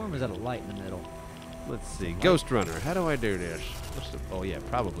platform or is that a light in the middle? Let's see. Ghost Runner. How do I do this? Oh, yeah,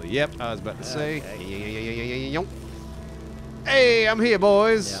 probably. Yep, I was about to say. Hey, I'm here,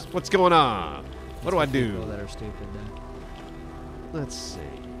 boys. Yeah. What's going on? What do I do? People that are stupid then. Let's see.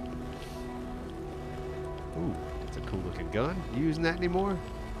 Ooh, that's a cool looking gun. You using that anymore?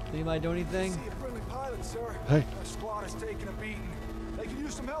 Anybody do anything? See a friendly pilot, sir. Hey. Our squad is taking a beating. They can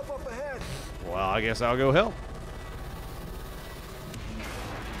use some help up ahead. Well, I guess I'll go help.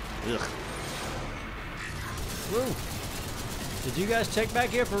 Ugh. Woo. Did you guys check back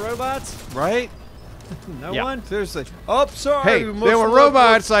here for robots? Right? No Yeah. one? Seriously. Oh, sorry. Hey, we there must were look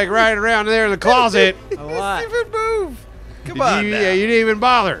robots like right around there in the closet. A lot. Even move. Come Did on. you, now. yeah, you didn't even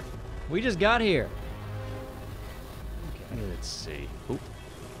bother. We just got here. Let's see. Ooh.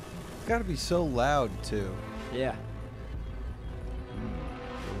 It's got to be so loud too. Yeah.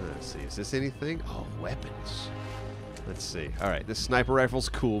 Let's see. Is this anything? Oh, weapons. Let's see. All right, this sniper rifle's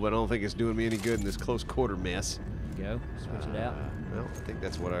cool, but I don't think it's doing me any good in this close quarter mess. Go. Switch it out. Well, I think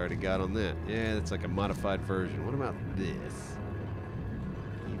that's what I already got on that. Yeah, that's like a modified version. What about this?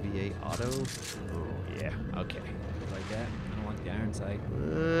 EVA auto? Oh, yeah. Okay. Like that. I don't like the iron sight.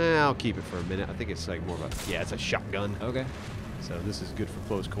 I'll keep it for a minute. I think it's like more of a, yeah, it's a shotgun. Okay. So this is good for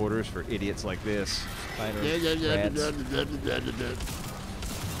close quarters for idiots like this. Spider rats.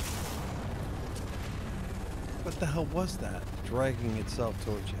 What the hell was that? Dragging itself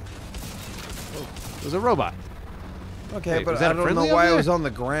towards you. Oh, it was a robot. Okay, Wait, but was that I a don't friendly know why over it was there? on the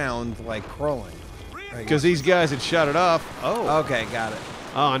ground, like crawling. Because these guys had shot it off. Oh. Okay, got it.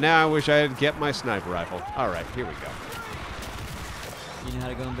 Oh, now I wish I had kept my sniper rifle. All right, here we go. You know how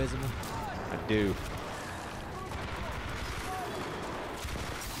to go invisible? I do.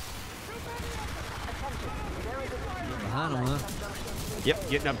 Behind them, huh? Yep,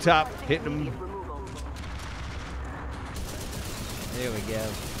 getting up top, hitting them. There we go.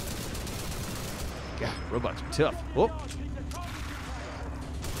 God, robots are tough. Whoop.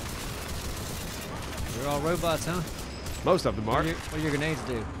 They're all robots, huh? Most of them are. What do your grenades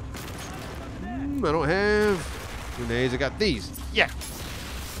do? I don't have grenades. I got these. Yeah.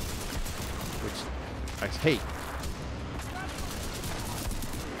 Which I hate.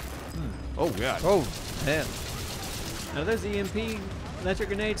 Oh, God. Oh, man. Now those EMP electric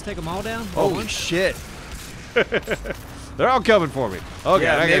grenades take them all down? Holy shit. They're all coming for me. Okay,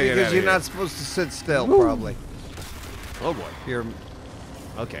 Yeah, I gotta maybe get because outta you're here. not supposed to sit still, probably. Oh, boy. You're.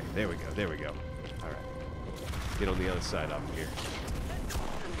 Okay, there we go. There we go. All right. Get on the other side of here.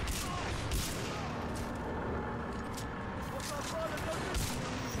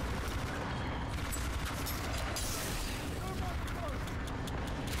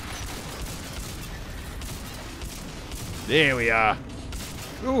 There we are.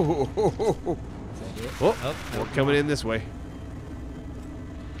 Ooh. Oh, we're coming in this way.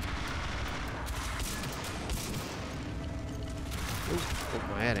 Oh,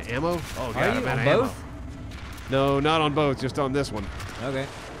 am I out of ammo? Oh, God, Are I'm you out on of ammo. both? No, not on both, just on this one. Okay.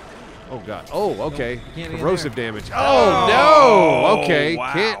 Oh god. Oh, okay. You can't be in Corrosive there. damage. Oh, no. Okay.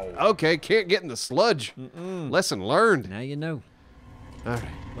 wow. Can't get in the sludge. Lesson learned. Now you know All right.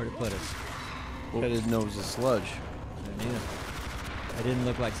 where to put us. I didn't know it was a sludge. I didn't either. It didn't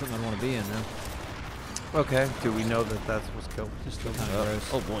look like something I'd want to be in, though. Okay. Do we know that that's what's killed? Just still kind of gross.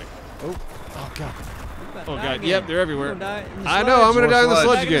 Oh boy. Oh god. Oh Die god. again. Yep, they're everywhere. You're gonna die in the I know. I'm sludge. gonna die in the More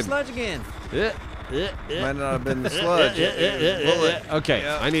sludge Back in the again. sludge again. Might not have been the sludge. Okay.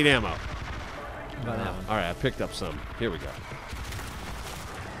 Yeah. I need ammo. About that one. All right. I picked up some. Here we go.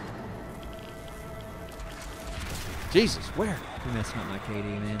 Jesus, where? You're messing up my KD,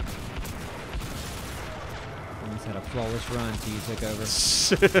 man. Almost had a flawless run till you took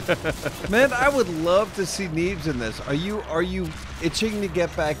over. Man, I would love to see Neebs in this. Are you itching to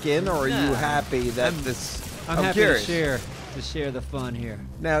get back in, or are you Nah. happy that I'm happy curious. to share the fun here.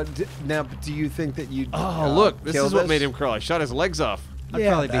 Now, do you think that you? Oh, look. This is what made him crawl. I shot his legs off. I'd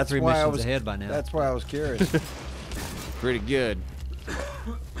probably be 3 missions ahead by now. That's why I was curious. Pretty good. There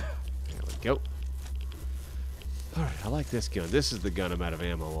we go. All right, I like this gun. This is the gun I'm out of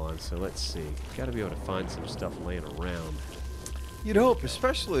ammo on, so let's see. Got to be able to find some stuff laying around. You'd hope,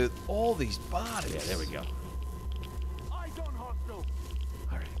 especially with all these bodies. Yeah, there we go. All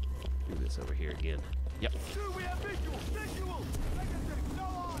right, do this over here again. Yep.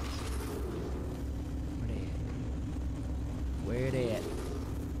 Where it at?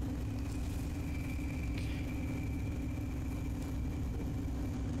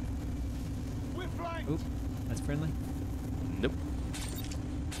 Oop, that's friendly. Nope.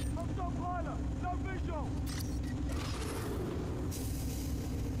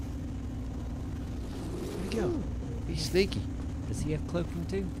 Where'd he go? He's sneaky. Does he have cloaking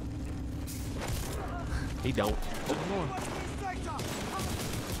too? He don't. Come on.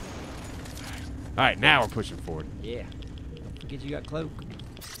 All right, now we're pushing forward. Yeah. Don't forget you got cloak.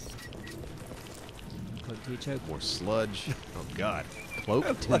 Cloak till you choke. More sludge. Oh God.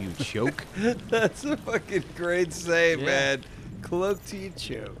 Cloak till you choke. That's a fucking great save, Yeah. man. Cloak to you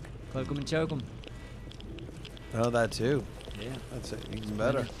choke. Cloak 'em and choke 'em. Oh, that too. Yeah. That's it. Even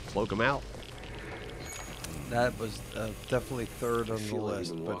better. Cloak him out. That was definitely third on the feel like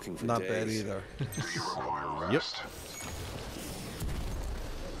list, we've been but walking for not bad days. either. You require Yep. rest.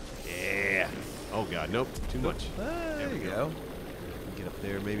 Yeah. Oh God, nope. Too much. There you go. Get up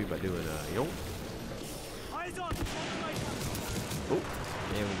there maybe by doing yo. Oh.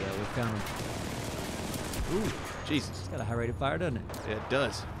 There we go. We found him. Ooh. Jesus. It's got a high rate of fire, doesn't it? Yeah, it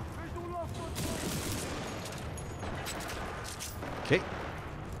does. Okay.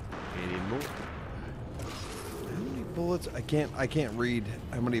 Any more? How many bullets? I can't read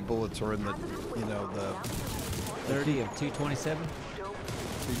how many bullets are in the, the. 30 of 227.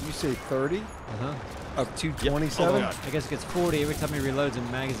 Did you say 30 Uh-huh. of 227? Oh, God. I guess it gets 40 every time he reloads a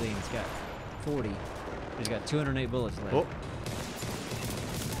magazine. It's got 40. He's got 208 bullets left. Oh.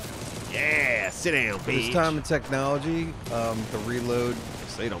 Yeah, sit down, For this bitch. time in technology, the reload.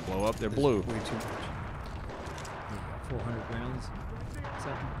 They don't blow up. They're blue. Way too much. 400 rounds.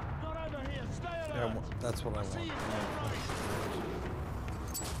 Something. Yeah, that's what I want.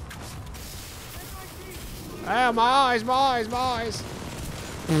 Ah, my eyes, my eyes, my eyes.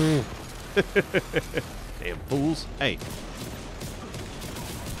 Damn fools. Hey.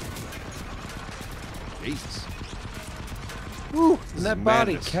 Jesus. Woo! This And that is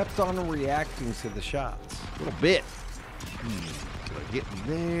body madness. kept on reacting to the shots. A little bit. Can I get in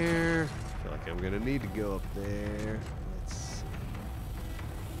there? I feel like I'm going to need to go up there. Let's...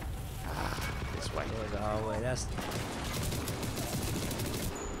 this way. Oh, wait, that's...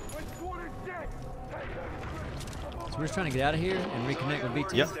 So we're just trying to get out of here and reconnect with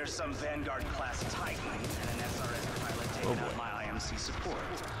BT? Yep. There's some Vanguard class Titan and an SRS pilot taking out my IMC support.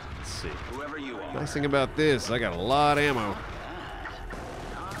 Let's see. Whoever you are. Nice thing about this, I got a lot of ammo. Not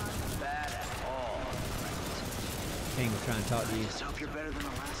bad at all. King was trying to talk to you. Just hope you're better than the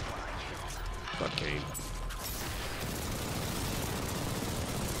last one I killed. Fuck Kane.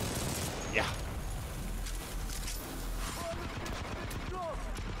 Yeah.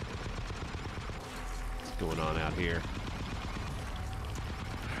 What's going on out here?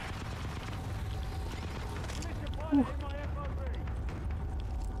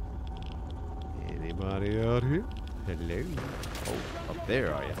 Anybody out here? Hello? Oh, up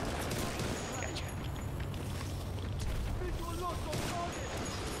there are you? Gotcha.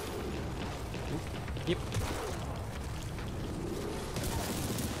 Yep.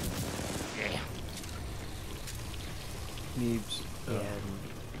 Yeah. Neebs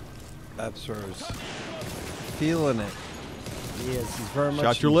Absur's feeling it. Yes. He's very much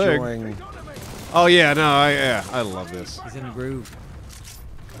Shot your leg. enjoying. Oh yeah, no, I love this. He's in the groove.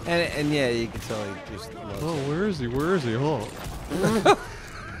 And yeah, you can tell he just loves Oh, it. where is he? Where is he? Oh.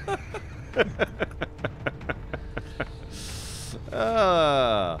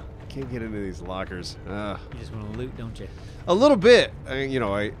 Can't get into these lockers. You just want to loot, don't you? A little bit.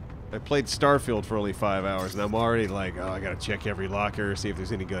 I played Starfield for only 5 hours, and I'm already like, oh, I gotta check every locker, see if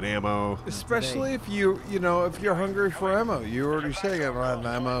there's any good ammo. Especially if if you're hungry for ammo. You already said I don't have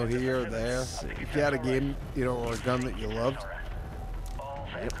ammo here or there. If you had a game, or a gun that you loved,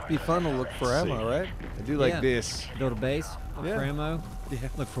 it'd be fun to look for ammo, right? I do like this. Build a base, look for ammo,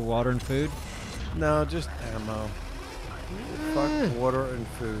 look for water and food. No, just ammo. Fuck water and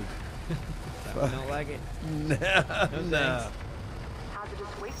food. I don't like it. No.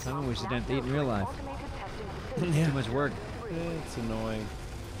 Something we should have to eat in real life. Too much work. It's annoying.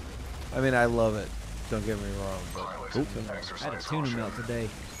 I mean, I love it. Don't get me wrong. But I had a tuna melt today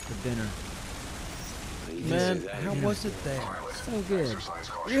for dinner. Man, how was it there? So good.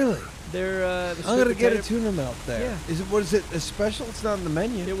 Really? They're I'm gonna get a tuna melt there. Yeah. Is it? What is it? A special? It's not on the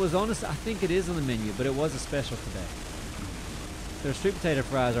menu. It was honest. I think it is on the menu, but it was a special today. Their sweet potato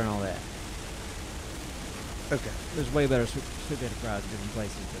fries aren't all that. Okay. There's way better sweet potato fries in different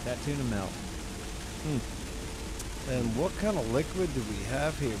places, but that tuna melt. And what kind of liquid do we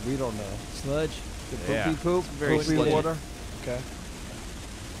have here? We don't know. Sludge. The poopy poop? very Poopy sludgy. water? Okay.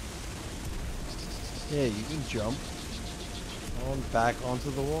 Yeah, you can jump. Back onto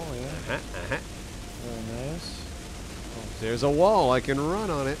the wall, yeah. Very nice. There's a wall. I can run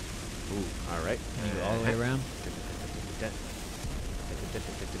on it. Ooh, all right. Can you go all the way around?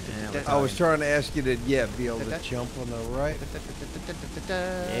 I was trying to ask you to, be able to jump on the right.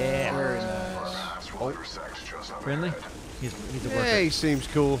 Yeah. Very nice. Friendly? He's a worker. Hey, seems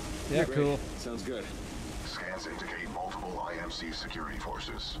cool. Yeah, cool. Sounds good. Scans indicate multiple IMC security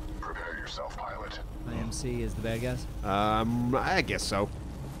forces. Prepare yourself, pilot. IMC is the bad guys? I guess so.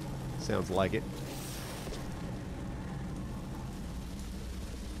 Sounds like it.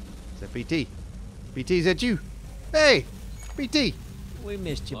 Is that BT? BT, is that you? Hey, BT. We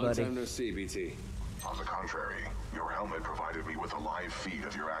missed you, Long buddy. time no see, BT. On the contrary, your helmet provided me with a live feed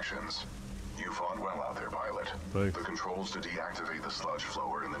of your actions. You fought well out there, pilot. Thanks. The controls to deactivate the sludge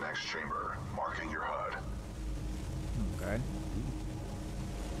flower in the next chamber, marking your HUD. Okay.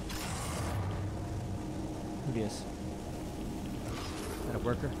 Who this? Is that a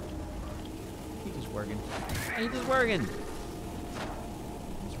worker? He's just working. He's just working.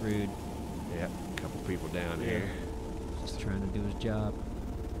 It's rude. Yeah, a couple people down here. Just trying to do his job.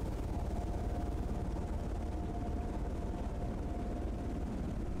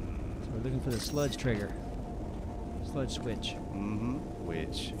 So we're looking for the sludge trigger. Sludge switch. Mm-hmm.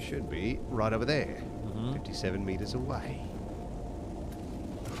 Which should be right over there. 57 meters away.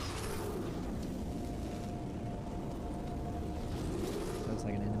 Sounds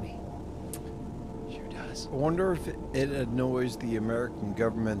like an enemy. Sure does. I wonder if it annoys the American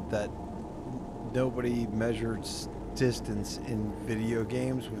government that nobody measured distance in video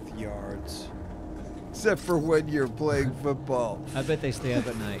games with yards. Except for when you're playing football. I bet they stay up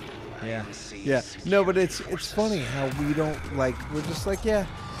at night. Yeah. Yeah. No, but it's funny how we don't we're just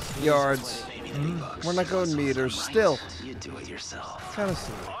yards. We're not going meters. Still. You do it yourself. Kind of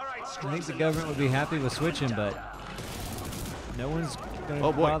silly. I think the government would be happy with switching, but no one's gonna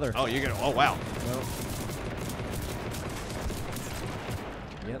Oh boy. bother. Oh, you're gonna. Oh wow.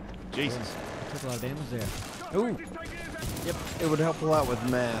 Yep. Jesus. Took a lot of damage there. Ooh. Yep. It would help a lot with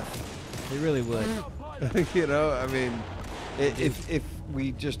math. They really would. I mean, if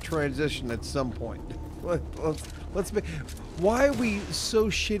we just transition at some point. Let's make. Why are we so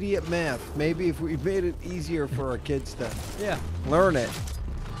shitty at math? Maybe if we made it easier for our kids to learn it.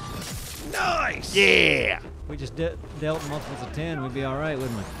 Nice. Yeah. We just dealt multiples of 10, we'd be all right,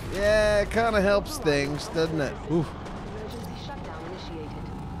 wouldn't we? Yeah, it kind of helps things, doesn't it? Oof.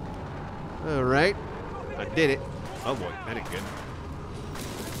 All right. I did it. Oh boy, that ain't good.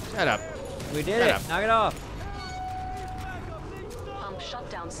 Shut up. We did Shut it. up. Knock it off. Pump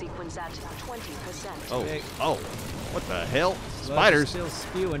shutdown sequence at 20%. Oh. Oh. What the hell? Sludge is Spiders. still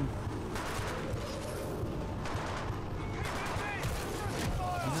spewing.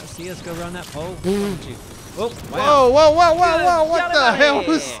 Did you not see us go around that pole? Didn't you? Oh, wow. Whoa. What the hell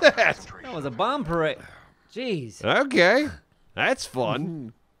was that? That was a bomb parade. Jeez. Okay. That's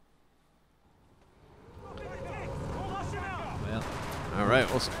fun. Well, All right,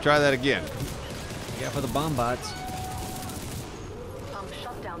 let's try that again. yeah, for the bomb bots. Pump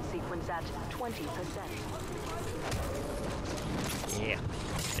shutdown sequence at 20%. Yeah.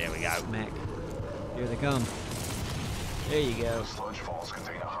 There we go. Mac. Here they come. There you go. Sludge falls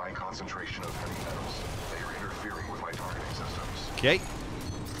contain a high concentration of heavy metals. They are interfering with my targeting systems. Okay.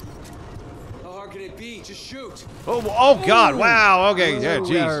 could it be? Just shoot. Oh God! Wow. Okay. Yeah. Ooh,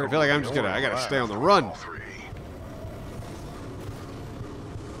 Jeez. I feel like I'm just gonna. I gotta stay on the run. Okay,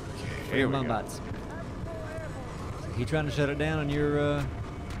 here we Bum go. bots. So he trying to shut it down on your.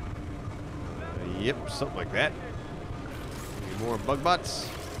 Yep. Something like that. Any more bug bots?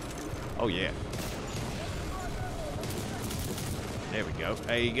 Oh yeah. There we go.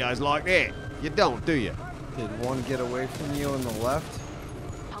 Hey, you guys like that? You don't, do you? Did one get away from you on the left?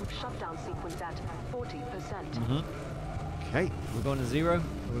 Pump shutdown sequence at 40%. Mm-hmm. Okay. We're going to 0 or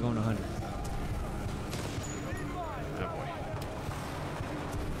we're going to 100? Oh boy.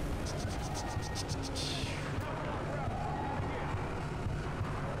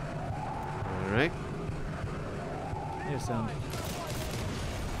 All right. Here's some.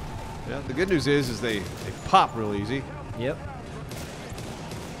 Yeah. The good news is they pop real easy. Yep.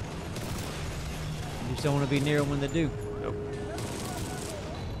 You just don't want to be near them when they do. Nope.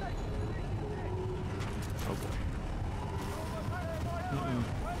 Oh boy.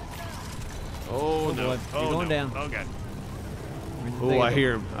 Oh no. Boy. Oh You're going no. down. Oh god. We're in the Oh, thick I of it.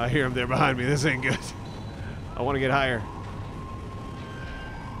 hear him. I hear him there behind me. This ain't good. I want to get higher.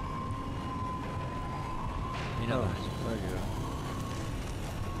 You know. There you go.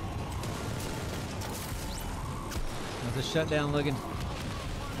 How's the shutdown looking?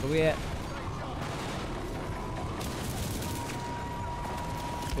 What are we at?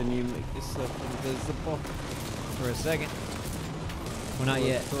 Can you make yourself invisible? For a second. Well, not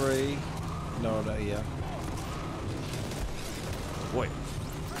yet. 3. No, not yet. Boy.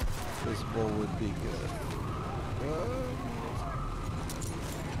 Visible would be good.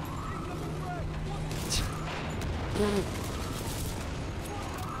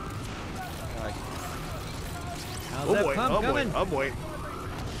 How's Oh that boy. pump Oh boy. coming? Oh boy.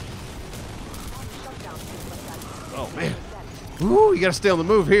 Oh man. Ooh, you gotta stay on the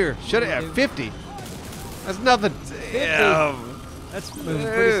move here. Shut it at 50. That's nothing. Damn. That's moving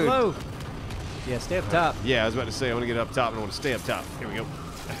pretty Dude. slow. Yeah, stay up top. Yeah, I was about to say I want to get up top and I want to stay up top. Here we go.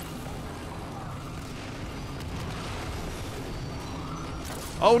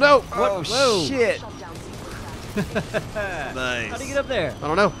 Oh no! What? Oh, Whoa. shit. Nice. How'd he get up there? I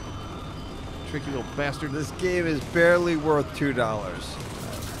don't know. Tricky little bastard. This game is barely worth $2.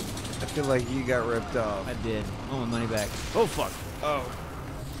 I feel like you got ripped off. I did. I want my money back. Oh fuck. Oh.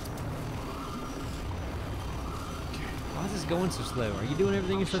 Why is this going so slow? Are you doing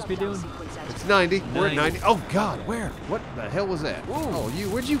everything you're supposed to be doing? It's 90. We're at 90. 90. Oh god, where? What the hell was that? Oh,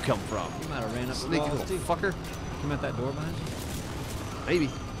 where'd you come from? You might have ran up the Sneaky walls little too. fucker. Come out that door behind you. Maybe.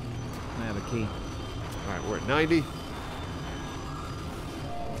 I have a key. All right, we're at 90.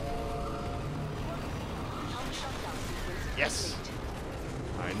 Yes.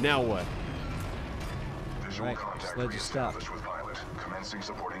 All right, now what? Visual Right, contact sledge is stopped. reestablished with pilot. Commencing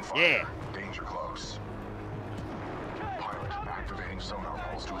supporting fire. Yeah. Danger close. Pilot activating sonar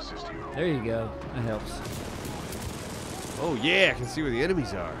pulse to assist you. There you go. That helps. Oh yeah, I can see where the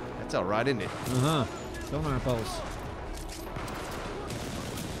enemies are. That's all right, isn't it? Uh-huh. Sonar pulse.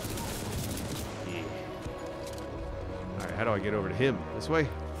 Yeah. All right, how do I get over to him? This way?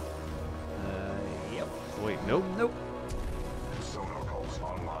 Yep. Wait, nope. Nope. Sonar pulse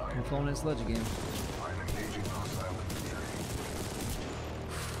online. I'm pulling that sledge again. I'm engaging hostile infantry.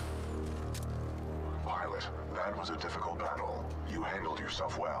 Pilot, that was a difficult battle. You handled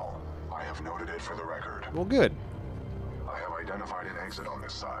yourself well. I have noted it for the record. Well, good. I have identified an exit on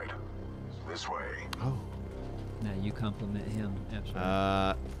this side. This way. Oh. Now you compliment him.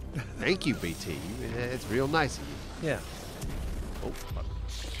 Absolutely. Thank you, BT. It's real nice of you. Yeah. Oh.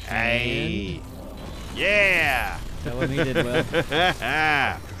 Hey. Yeah. Tell him he did well.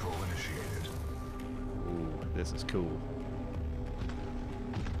 Control initiated. Ooh, this is cool.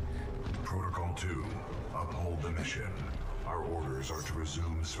 Protocol 2. Uphold the mission. Our orders are to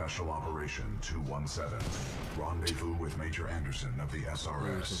resume Special Operation 217. Rendezvous with Major Anderson of the This is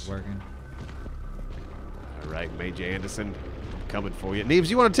SRS. working. All right, Major Anderson, I'm coming for you. Neebs,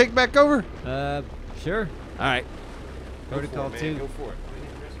 you want to take back over? Sure. All right. Protocol 2. Go for it.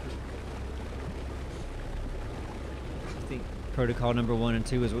 I think protocol number 1 and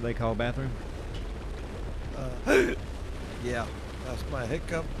 2 is what they call bathroom. Yeah. That's my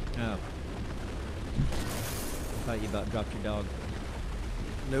hiccup. Oh. I thought you about dropped your dog.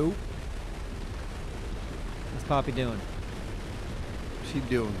 Nope. What's Poppy doing? She's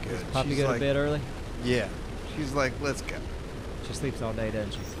doing good. Does Poppy She's go like, to bed early? Yeah. She's like, let's go. She sleeps all day,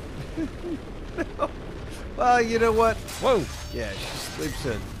 doesn't she? Well, you know what? Whoa. Yeah, she sleeps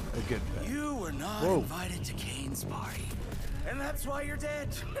in a good bed. You were not Whoa. invited to Kane's party. And that's why you're dead.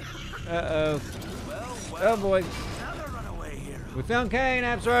 Uh-oh. Well, Oh, boy. another runaway hero. We found Kane,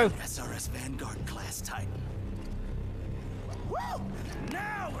 Absro. SRS Vanguard class Titan. Woo!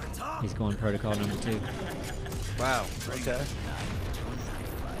 Now we're talking. He's going protocol number 2. Wow. Okay.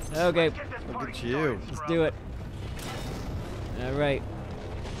 Okay. Look at you. Let's do it. All right.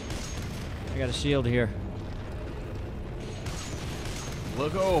 I got a shield here.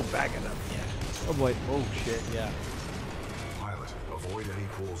 Look, backing up. Yeah. Oh boy. Oh shit. Yeah. Pilot, avoid any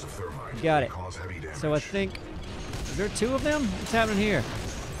pools of thermite. Got it. Cause heavy damage. So I think, is there 2 of them? What's happening here?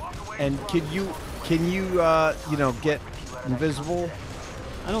 And can you you know, get invisible?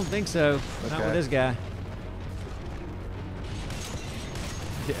 I don't think so. Not Okay. with this guy.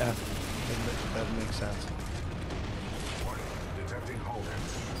 Yeah. That makes sense. Detecting hull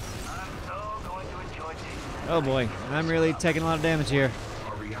Oh boy. I'm really taking a lot of damage here.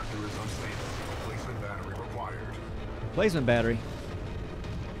 Our reactor is unstable. Replacement battery required. Replacement battery.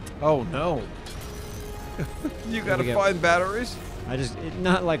 Oh no. You gotta go. find batteries?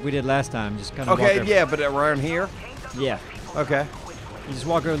 Not like we did last time. Just kind of walk Okay, over. yeah, but around here? Yeah. Okay. You just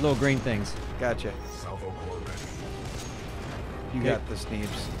walk over the little green things. Gotcha. Salvo core ready. You got this,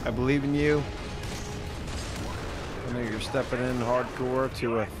 Neebs. I believe in you. I know you're stepping in hardcore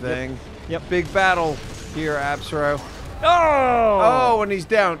to a thing. Yep. Big battle here, Absro. Oh! Oh, and he's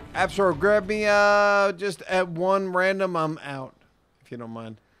down. Absro, grab me just at one random. I'm out, if you don't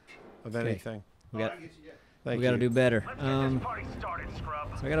mind, of anything. We got Thank to you. do better.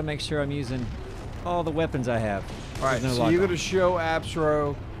 So I got to make sure I'm using all the weapons I have. All right, There's no so you're lock-on. going to show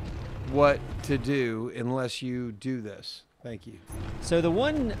Absro what to do unless you do this. Thank you. So the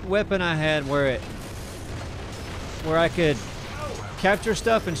one weapon I had where I could capture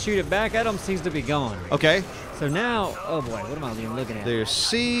stuff and shoot it back at them seems to be gone. Okay. So now, oh boy, what am I even looking at? There's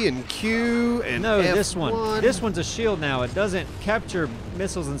C and Q and No, F1. this one. This one's a shield now. It doesn't capture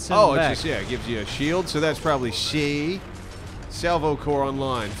missiles and send Oh, them back. it's just, yeah, it gives you a shield, so that's probably C. Salvo core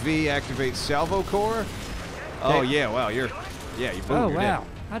online. V activates salvo core. Oh, Okay. yeah, wow, you boom, Oh, you're wow. dead.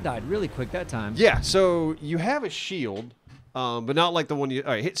 I died really quick that time. Yeah, so you have a shield, but not like the one you,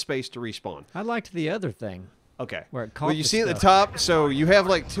 all right, hit space to respawn. I liked the other thing. Okay. Where it caught Well, you the see at the stuff. top, so you have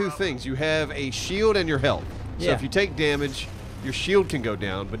like 2 things. You have a shield and your health. So Yeah. if you take damage, your shield can go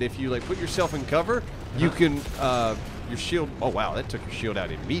down, but if you like put yourself in cover, you can, your shield, oh wow, that took your shield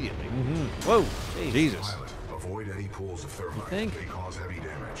out immediately. Whoa. Jeez. Jesus. Pilot, avoid any pools of thermite. think? They cause heavy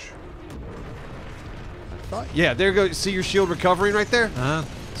damage. Yeah, there goes. See your shield recovering right there? Uh-huh.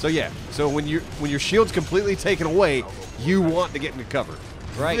 So yeah, so when your shield's completely taken away, you want to get into cover.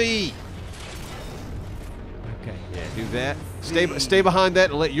 Right. V. Okay. Yeah, do that. Stay behind that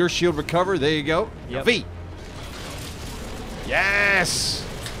and let your shield recover. There you go. Yep. V. Yes.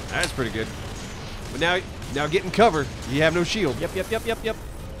 That's pretty good. But now get in cover. You have no shield. Yep.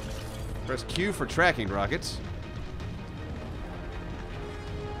 Press Q for tracking rockets.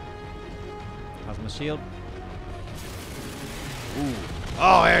 How's my shield? Ooh.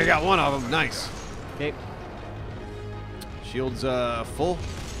 Oh, yeah, I got one of them. Nice. Okay. Shield's full.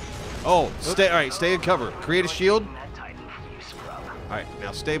 Oh, stay. All right, stay in cover. Create a shield. All right,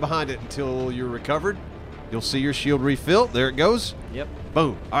 now stay behind it until you're recovered. You'll see your shield refill. There it goes. Yep.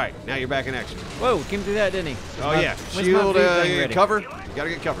 Boom. All right, now you're back in action. Whoa, came through that, didn't he? Oh yeah, When's my shield. V thing ready? Cover. You gotta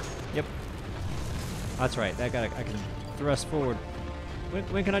get covered. Yep. That's right. I can thrust forward.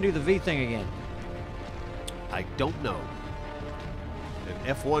 When can I do the V thing again? I don't know.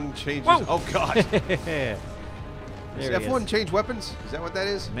 And F1 changes. Whoa! Oh God. There Does he F1 is. change weapons? Is that what that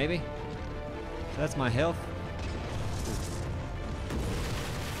is? Maybe. So that's my health.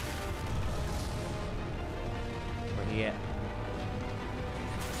 Where he at?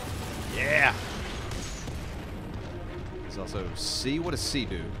 Yeah. There's also C. What does C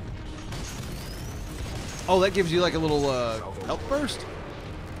do? Oh, that gives you like a little health burst.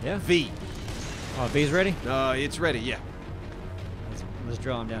 Yeah. V. Oh, V's ready? It's ready. Yeah. Let's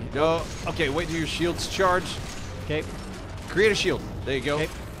draw him down here. No. Okay. Wait till your shield's charged. Okay. Create a shield. There you go. Okay.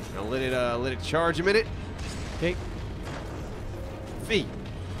 Now let it charge a minute. Okay. V.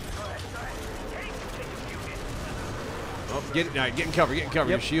 Oh, get it. All right, get in cover. Get in cover.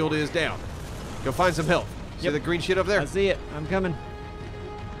 Yep. Your shield is down. Go find some health. See Yep. the green shit up there? I see it. I'm coming.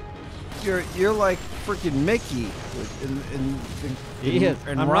 You're like freaking Mickey He is.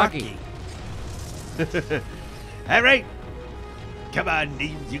 in I'm Rocky. All right. Come on,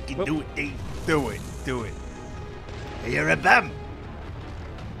 Neebs. You can do it, Neebs. Do it. You're a bum.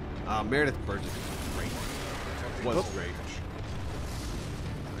 Meredith Burgess is great. Was great.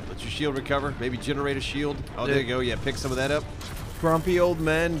 Let your shield recover. Maybe generate a shield. Oh, there you go. Yeah, pick some of that up. Grumpier old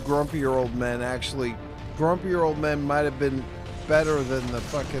men, actually. Grumpier old men might have been better than the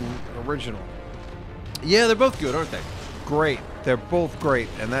fucking original. Yeah, they're both good, aren't they? Great. They're both great,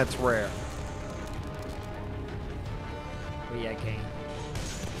 and that's rare. Where you at, Kane?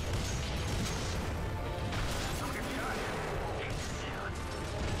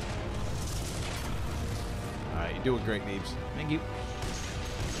 Alright, you're doing great, Neebs. Thank you.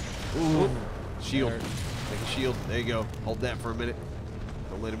 Ooh. Shield. There. Make a shield. There you go. Hold that for a minute.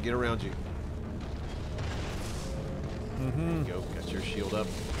 Don't let him get around you. There you go. Got your shield up.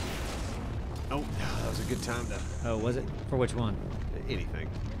 Oh, that was a good time to... Oh, was it? For which one? Anything.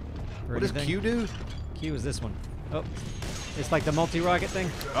 For What does anything? Q do? Q is this one. Oh, it's like the multi-rocket thing.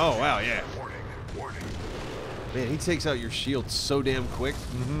 Oh, wow, yeah. Warning, warning. Man, he takes out your shield so damn quick.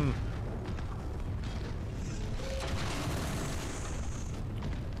 Mm-hmm.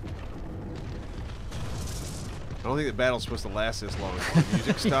 I don't think the battle's supposed to last this long. The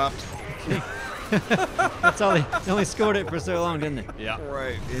music stopped. That's all they only scored it for so long, didn't they? Yeah.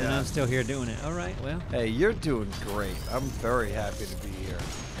 Right, And I'm still here doing it. All right, well. Hey, you're doing great. I'm very happy to be here.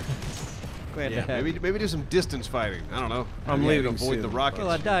 Glad to Yeah, have you. maybe do some distance fighting. I don't know. I'm Maybe leaving avoid soon. the rockets.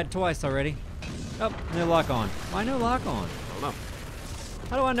 Well, I died twice already. Oh, no lock on. Why no lock on? I don't know.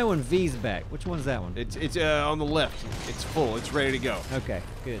 How do I know when V's back? Which one's that one? It's on the left. It's full. It's ready to go. Okay,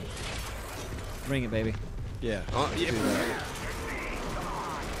 good. Bring it, baby. Yeah. Yeah.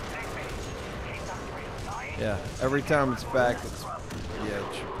 Yeah. Every time it's back, it's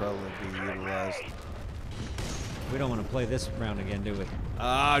it should probably be utilized. We don't want to play this round again, do we?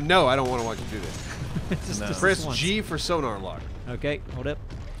 No, I don't want to watch you do this. Just Press this once. G for sonar lock. Okay, hold up.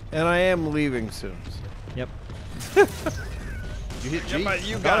 And I am leaving soon. Yep. You hit G?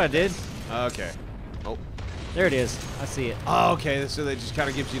 You got it. I did. Okay. Oh. There it is. I see it. Oh, okay. So that just kind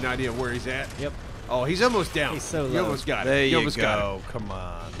of gives you an idea of where he's at. Yep. Oh, he's almost down. He's so You low. almost got it. There you almost got go. Come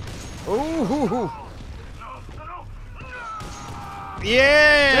on. Ooh. it.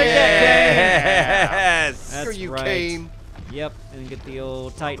 Yeah! Take that, Yes. That's Screw you, right. Kane. Yep, and get the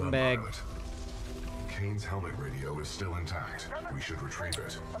old Titan bag. Pilot. Kane's helmet radio is still intact. We should retrieve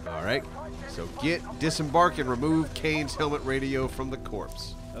it. All right. So disembark and remove Kane's helmet radio from the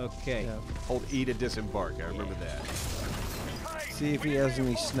corpse. Okay. Hold E to disembark. I remember that. See if he has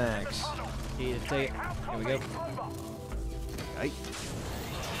any snacks. E to take. Here we go. Right.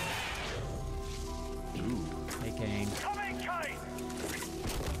 Ooh. Hey, Kane. Come in, Kane!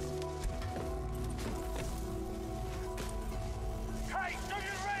 Kane, do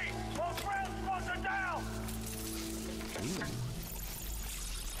you read? Our ground spots are down!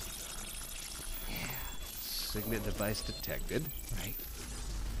 Signet device detected. Right.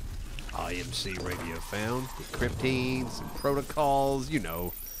 IMC radio found. Encryptings and protocols, you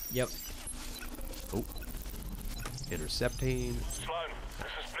know. Yep. Oh. Intercepting. Sloan,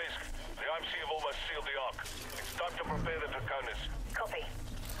 this is Blisk. The IMC have almost sealed the Ark. It's time to prepare the Draconis. Copy.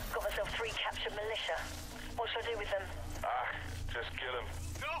 Got myself 3 captured militia. What should I do with them? Just kill him.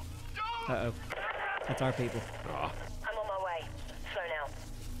 Uh-oh. That's our people. I'm on my way. Slow now.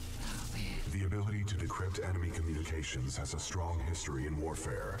 The ability to decrypt enemy communications has a strong history in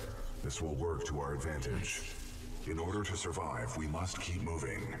warfare. This will work to our advantage. In order to survive, we must keep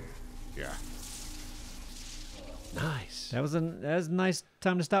moving. Yeah. Nice. That was a nice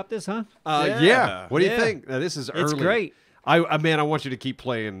time to stop this, huh? Yeah. What do you Yeah. think? This is early. It's great. Man, I want you to keep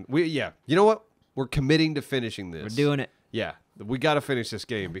playing. You know what? We're committing to finishing this. We're doing it. Yeah. We got to finish this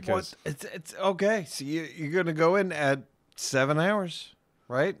game because It's okay. So you're gonna go in at 7 hours,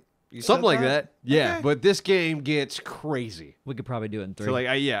 right? You something said like that. Yeah. Okay. But this game gets crazy. We could probably do it in 3. So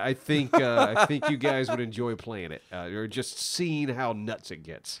I think I think you guys would enjoy playing it, or just seeing how nuts it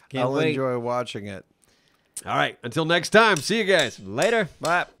gets. Can't I'll wait. enjoy watching it. All right. Until next time. See you guys. Later.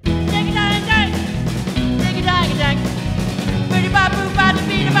 Bye. Ding-a-dang-dang, ding-a-dang-dang,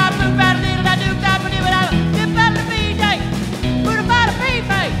 biddy-bop-boop-bop-dee-bop-boop-bop-dee.